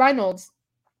Alex Reynolds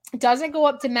doesn't go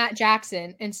up to Matt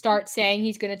Jackson and start saying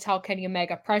he's going to tell Kenny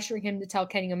Omega, pressuring him to tell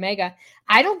Kenny Omega,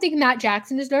 I don't think Matt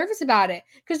Jackson is nervous about it,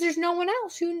 because there's no one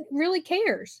else who really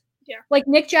cares. Yeah. Like,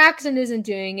 Nick Jackson isn't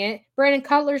doing it. Brandon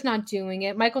Cutler's not doing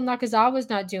it. Michael Nakazawa's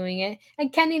not doing it.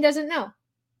 And Kenny doesn't know.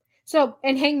 So,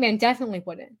 and Hangman definitely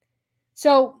wouldn't.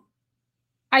 So,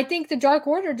 I think the Dark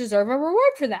Order deserve a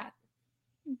reward for that.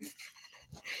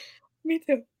 Me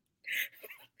too.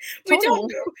 We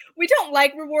don't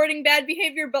like rewarding bad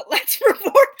behavior, but let's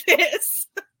reward this.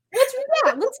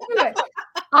 Let's do it.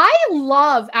 I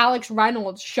love Alex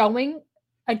Reynolds showing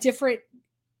a different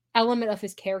element of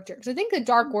his character, because I think the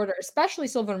Dark Order, especially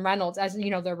Sylvan Reynolds, as you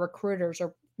know, the recruiters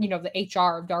or you know the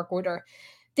HR of Dark Order,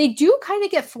 they do kind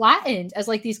of get flattened as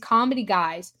like these comedy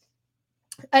guys.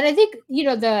 And I think you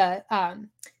know the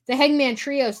Hangman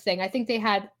Trios thing, I think they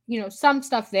had some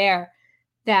stuff there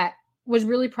that was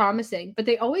really promising, but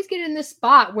they always get in this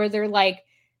spot where they're like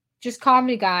just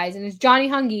comedy guys, and it's Johnny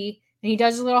Hungy and he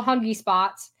does his little Hungy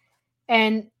spots,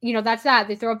 and that's that.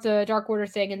 They throw up the Dark Order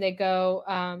thing and they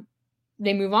go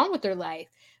they move on with their life.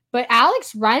 But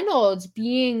Alex Reynolds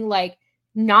being like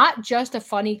not just a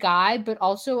funny guy, but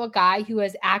also a guy who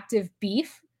has active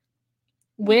beef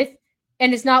with,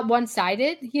 and it's not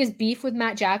one-sided. He has beef with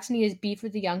Matt Jackson. He has beef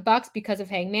with the Young Bucks because of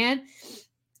Hangman.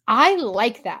 I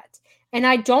like that. And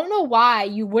I don't know why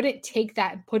you wouldn't take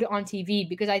that and put it on TV,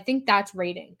 because I think that's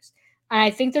ratings. And I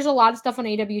think there's a lot of stuff on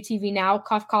AWTV now,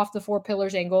 cough, cough, the 4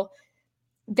 Pillars angle,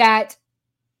 that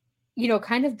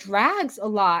kind of drags a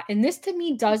lot. And this to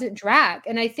me doesn't drag.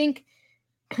 And I think,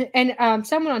 and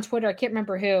someone on Twitter, I can't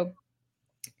remember who,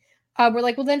 we're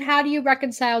like, well, then how do you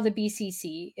reconcile the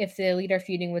BCC if the Elite are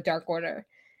feuding with Dark Order?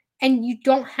 And you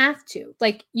don't have to.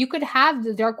 Like, you could have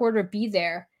the Dark Order be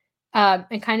there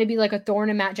and kind of be like a thorn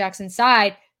in Matt Jackson's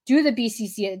side, do the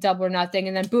BCC at Double or Nothing,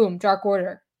 and then boom, Dark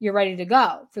Order, you're ready to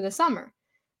go for the summer,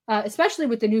 especially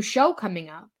with the new show coming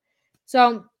up.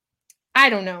 So, I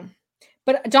don't know.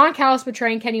 But Don Callis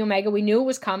betraying Kenny Omega, we knew it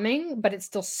was coming, but it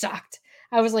still sucked.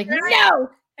 I was like, no!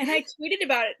 And I tweeted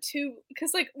about it too,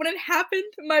 because like when it happened,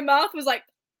 my mouth was like,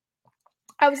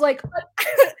 I was like,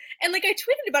 and like I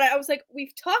tweeted about it. I was like,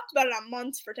 we've talked about it on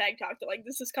months for Tag Talk that like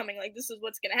this is coming, like this is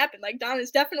what's gonna happen. Like Don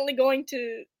is definitely going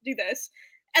to do this,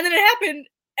 and then it happened,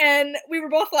 and we were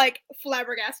both like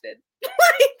flabbergasted,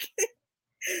 like.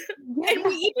 Yeah. And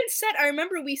we even said, I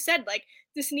remember we said like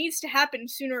this needs to happen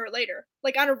sooner or later,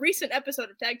 like on a recent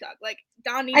episode of Tag Talk. Like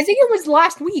Don needs. I think it was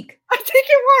last week. I think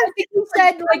it was. I think you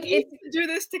said like it to do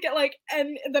this to get like,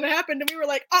 and then it happened, and we were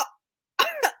like, oh.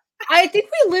 I think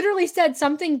we literally said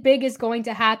something big is going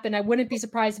to happen. I wouldn't be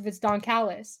surprised if it's Don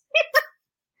Callis.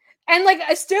 And like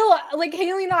still, like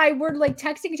Haley and I were like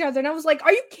texting each other, and I was like,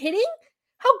 "Are you kidding?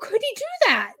 How could he do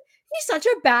that? He's such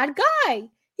a bad guy.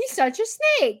 He's such a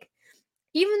snake."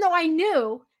 Even though I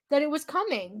knew that it was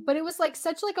coming, but it was like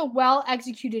such like a well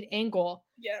executed angle.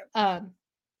 Yeah.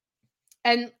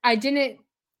 And I think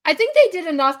they did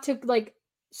enough to like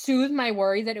soothe my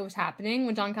worry that it was happening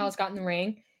when Don Callis got in the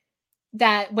ring.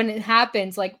 That when it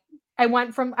happens, like I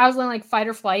was in like fight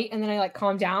or flight, and then I like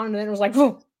calmed down, and then it was like,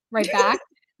 whoa, right back.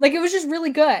 Like it was just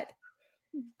really good.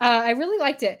 I really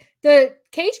liked it. The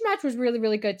cage match was really,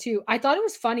 really good too. I thought it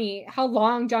was funny how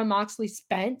long Jon Moxley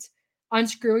spent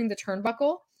unscrewing the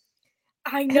turnbuckle.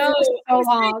 I 'Cause know. it was so I was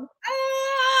like, long.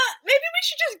 maybe we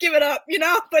should just give it up,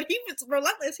 But he was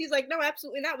relentless. He's like, no,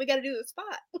 absolutely not. We got to do the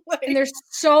spot. And there's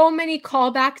so many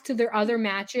callbacks to their other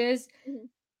matches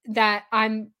that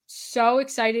I'm so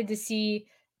excited to see.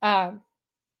 I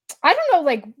don't know,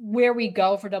 like, where we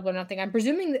go for Double or Nothing. I'm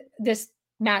presuming that this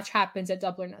match happens at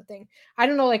Double or Nothing. I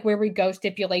don't know, like, where we go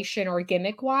stipulation or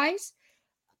gimmick wise,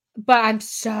 but I'm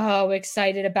so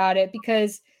excited about it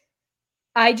because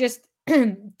I just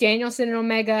Danielson and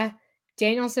Omega,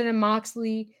 Danielson and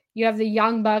Moxley. You have the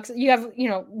Young Bucks. You have,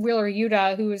 Wheeler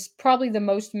Yuta, who is probably the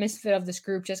most misfit of this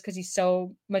group just because he's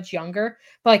so much younger.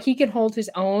 But like he can hold his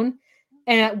own.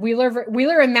 And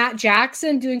Wheeler and Matt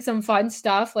Jackson doing some fun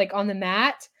stuff like on the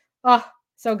mat. Oh,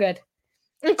 so good.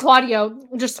 And Claudio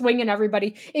just swinging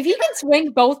everybody. If he can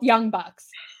swing both Young Bucks,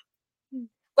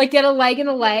 like get a leg and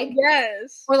a leg,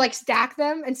 yes, or like stack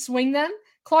them and swing them,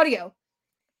 Claudio,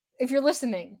 if you're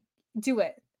listening, do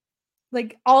it.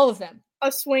 Like all of them.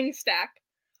 A swing stack.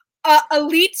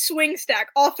 Elite swing stack,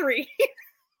 all three.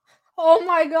 Oh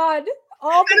my god.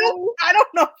 All three. I don't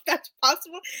know if that's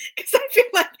possible because I feel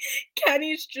like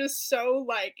Kenny's just so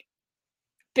like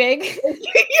big.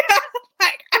 Yeah,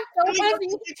 like I so don't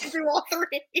think he can do all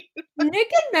three.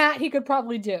 Nick and Matt he could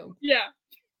probably do. Yeah.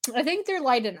 I think they're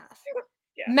light enough.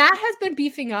 Yeah. Matt has been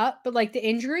beefing up, but like the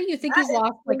injury, you think he's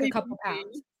lost like a couple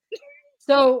pounds.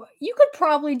 So you could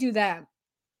probably do that.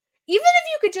 Even if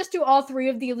you could just do all three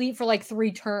of the Elite for like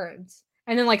 3 turns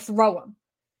and then like throw them.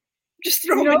 Just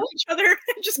throw them at each other.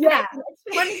 Just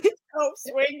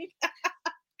swing.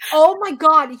 Oh my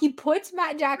god. He puts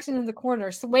Matt Jackson in the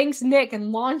corner, swings Nick,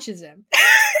 and launches him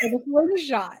with a swing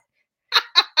shot.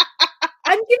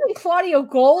 I'm giving Claudio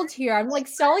gold here. I'm like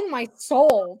selling my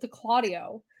soul to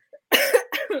Claudio.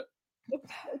 My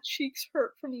cheeks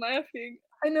hurt from laughing.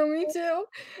 I know, me too.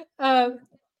 Oh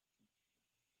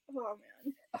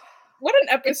man. What an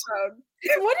episode.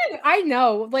 I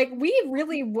know. Like we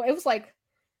really it was like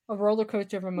a roller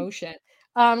coaster of emotion.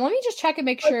 Let me just check and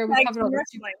make sure we covered all the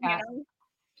super chats.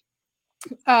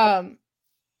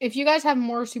 If you guys have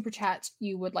more super chats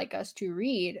you would like us to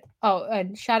read. Oh,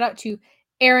 and shout out to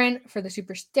Aaron for the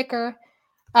super sticker.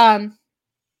 Yeah,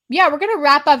 we're gonna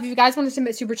wrap up. If you guys want to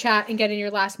submit super chat and get in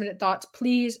your last minute thoughts,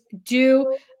 please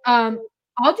do. I'll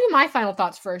do my final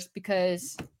thoughts first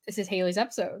because this is Haley's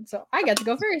episode, so I get to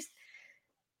go first.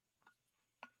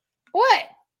 What?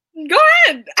 Go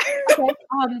ahead. Okay.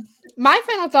 My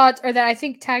final thoughts are that I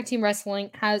think tag team wrestling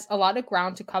has a lot of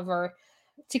ground to cover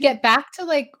to get back to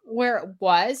like where it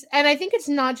was. And I think it's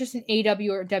not just an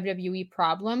AW or WWE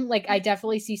problem. Like I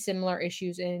definitely see similar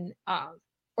issues in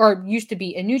or used to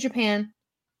be in New Japan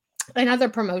and other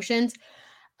promotions.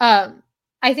 I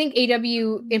think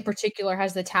AW in particular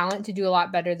has the talent to do a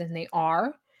lot better than they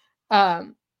are.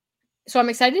 So I'm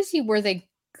excited to see where they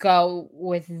go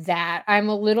with that. I'm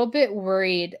a little bit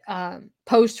worried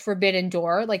post Forbidden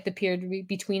Door, like the period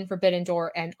between Forbidden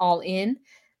Door and All In,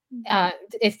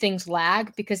 if things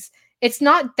lag, because it's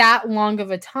not that long of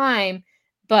a time,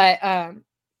 but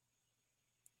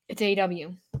it's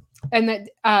AEW, and that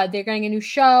they're getting a new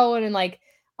show and like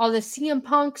all the CM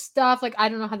Punk stuff. Like I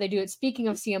don't know how they do it. Speaking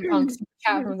of CM Punk,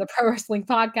 chat from the Pro Wrestling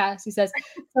Podcast, he says,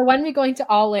 "So when are we going to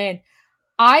All In?"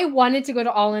 I wanted to go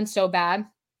to All In so bad.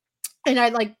 And I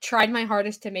like tried my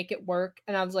hardest to make it work.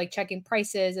 And I was like checking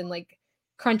prices and like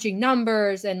crunching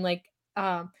numbers and like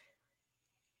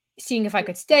seeing if I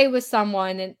could stay with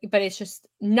someone. But it's just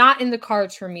not in the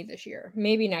cards for me this year.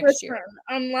 Maybe next year.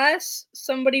 Unless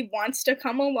somebody wants to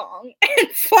come along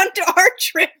and fund our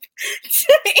trip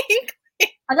to England.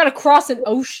 I gotta cross an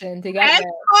ocean to get there.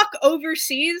 Talk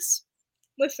overseas.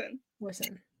 Listen.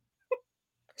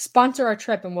 Sponsor our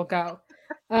trip and we'll go.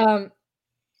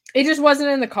 It just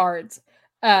wasn't in the cards.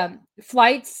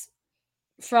 Flights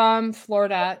from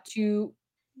Florida to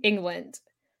England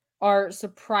are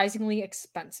surprisingly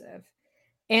expensive.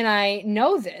 And I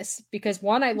know this because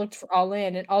one, I looked for All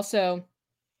In, and also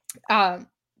there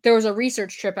was a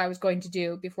research trip I was going to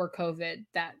do before COVID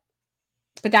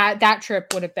that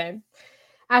trip would have been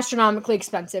astronomically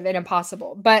expensive and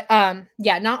impossible. But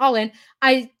yeah, not All In.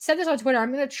 I said this on Twitter.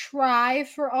 I'm going to try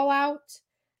for All Out.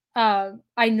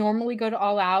 I normally go to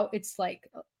All Out. It's like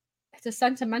it's a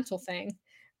sentimental thing.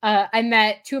 I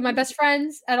met 2 of my best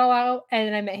friends at All Out,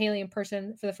 and I met Haley in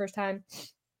person for the first time.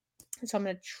 So I'm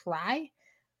gonna try.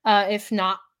 If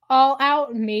not All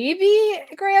Out, maybe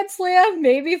Grand Slam,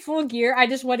 maybe Full Gear. I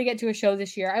just want to get to a show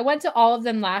this year. I went to all of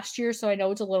them last year, so I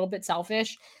know it's a little bit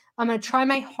selfish. I'm gonna try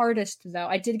my hardest though.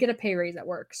 I did get a pay raise at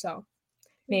work, so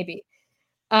maybe.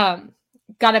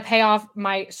 Got to pay off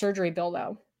my surgery bill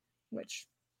though, which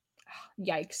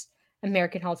yikes,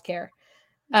 American healthcare.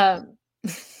 But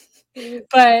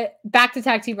back to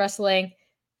tag team wrestling.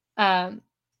 I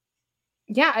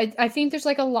think there's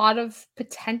like a lot of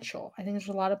potential. I think there's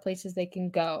a lot of places they can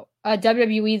go.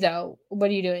 WWE though, what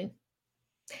are you doing?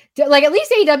 Like at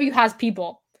least AEW has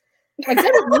people. Like,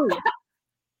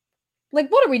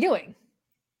 like what are we doing?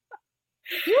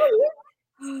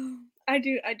 I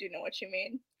do know what you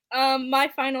mean.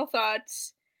 My final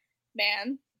thoughts,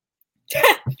 man.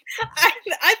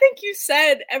 I think you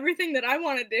said everything that I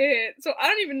wanted to hit, so I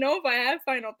don't even know if I have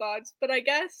final thoughts, but I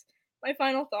guess my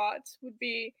final thoughts would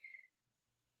be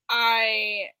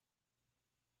I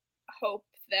hope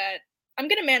that I'm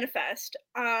going to manifest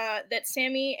that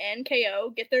Sammy and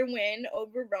KO get their win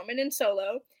over Roman and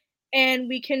Solo, and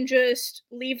we can just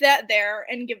leave that there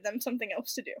and give them something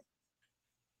else to do.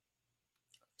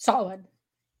 Solid.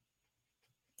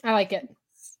 I like it.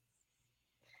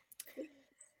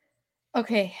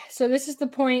 Okay, so this is the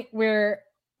point where,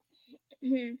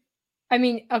 I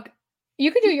mean, okay,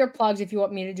 you can do your plugs if you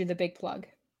want me to do the big plug.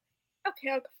 Okay,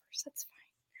 I'll go first. That's fine.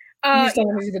 You just don't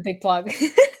want to do the big plug.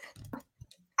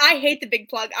 I hate the big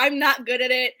plug. I'm not good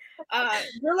at it.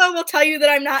 Willow will tell you that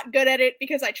I'm not good at it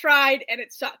because I tried and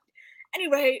it sucked.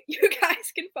 Anyway, you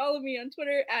guys can follow me on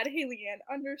Twitter at @HaleyAnn_.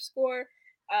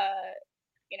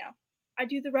 I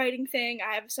do the writing thing.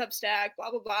 I have a Substack,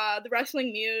 blah, blah, blah. The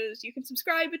Wrestling Muse. You can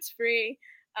subscribe. It's free.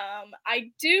 I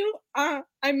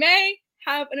may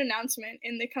have an announcement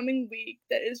in the coming week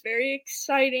that is very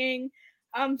exciting.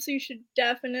 So you should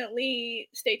definitely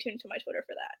stay tuned to my Twitter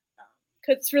for that.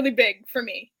 Because it's really big for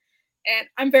me. And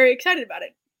I'm very excited about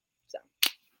it. So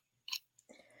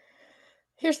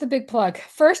here's the big plug.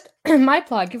 First, my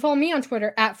plug. You follow me on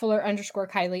Twitter at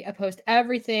 @Fuller_Kylie. I post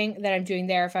everything that I'm doing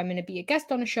there. If I'm going to be a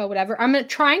guest on a show, whatever. I'm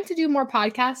trying to do more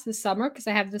podcasts this summer because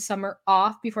I have the summer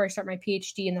off before I start my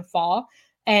PhD in the fall.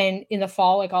 And in the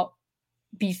fall, like I'll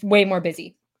be way more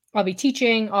busy. I'll be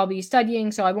teaching, I'll be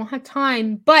studying, so I won't have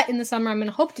time. But in the summer, I'm going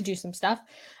to hope to do some stuff.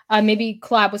 Maybe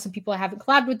collab with some people I haven't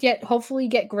collabed with yet. Hopefully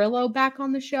get Grillo back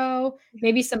on the show.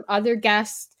 Maybe some other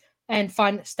guests and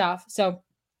fun stuff. So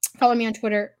follow me on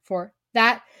Twitter for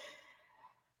that.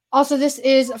 Also, this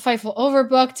is Fightful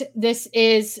Overbooked. This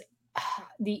is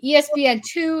the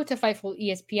ESPN2 to Fightful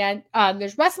ESPN.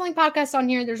 There's wrestling podcasts on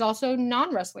here. There's also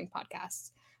non-wrestling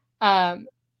podcasts.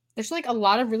 There's like a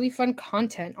lot of really fun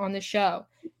content on the show.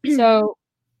 So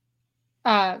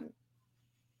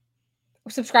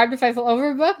subscribe to Fightful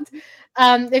Overbooked.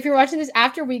 If you're watching this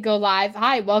after we go live,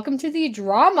 hi, welcome to the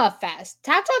Drama Fest.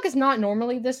 Tap Talk is not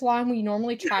normally this long. We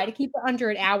normally try to keep it under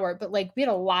an hour, but like we had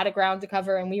a lot of ground to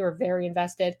cover and we were very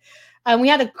invested. We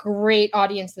had a great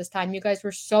audience this time. You guys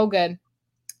were so good.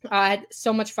 I had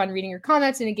so much fun reading your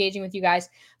comments and engaging with you guys.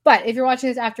 But if you're watching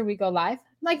this after we go live,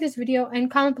 like this video and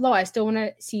comment below. I still want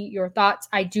to see your thoughts.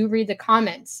 I do read the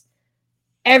comments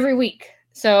every week.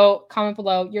 So comment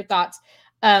below your thoughts.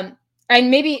 And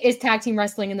maybe is tag team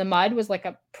wrestling in the mud was like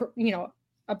a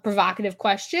provocative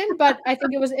question, but I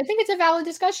think it's a valid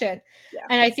discussion. Yeah.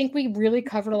 And I think we really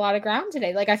covered a lot of ground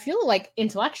today. Like I feel like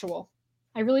intellectual.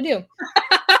 I really do.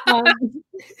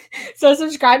 So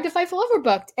subscribe to Fightful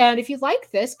Overbooked. And if you like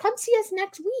this, come see us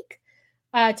next week.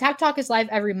 Tag Talk is live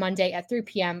every Monday at 3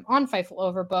 p.m. on Fightful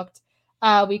Overbooked.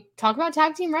 We talk about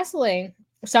tag team wrestling.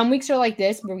 Some weeks are like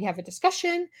this where we have a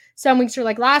discussion. Some weeks are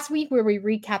like last week where we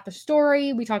recap a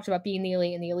story. We talked about being the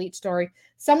elite and the elite story.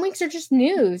 Some weeks are just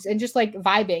news and just like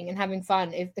vibing and having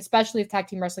fun, especially if tag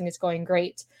team wrestling is going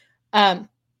great.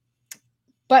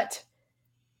 But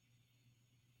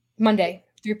Monday,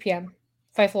 3 p.m.,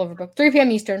 Fightful Overbooked. 3 p.m.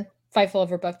 Eastern, Fightful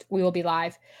Overbooked. We will be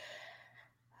live.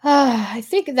 I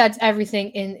think that's everything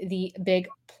in the big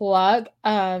plug.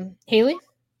 Haley?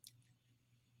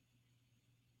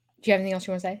 Do you have anything else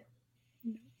you want to say?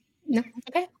 No?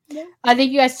 Okay. Yeah.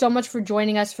 Thank you guys so much for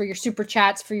joining us, for your super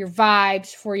chats, for your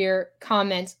vibes, for your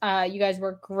comments. You guys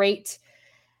were great.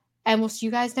 And we'll see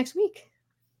you guys next week.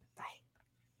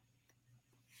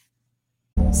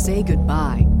 Say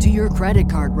goodbye to your credit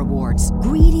card rewards.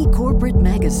 Greedy corporate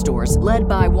mega stores, led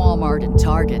by Walmart and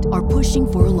Target, are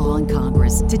pushing for a law in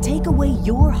Congress to take away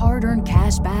your hard-earned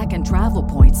cash back and travel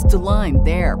points to line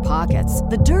their pockets.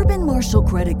 The Durbin-Marshall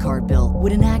credit card bill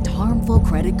would enact harmful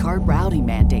credit card routing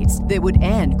mandates that would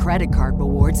end credit card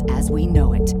rewards as we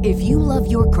know it. If you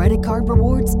love your credit card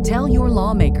rewards, tell your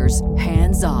lawmakers,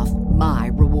 hands off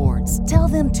my rewards. Tell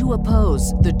them to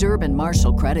oppose the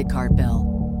Durbin-Marshall credit card bill.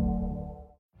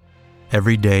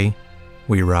 Every day,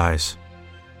 we rise,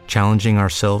 challenging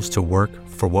ourselves to work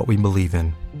for what we believe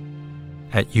in.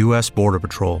 At U.S. Border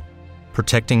Patrol,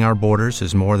 protecting our borders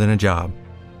is more than a job.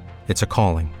 it's a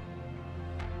calling.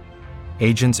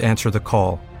 Agents answer the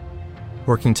call,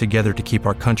 working together to keep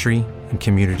our country and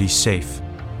communities safe.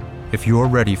 If you're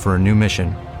ready for a new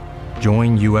mission,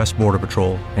 join U.S. Border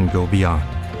Patrol and go beyond.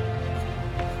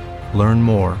 Learn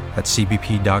more at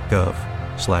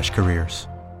cbp.gov/careers.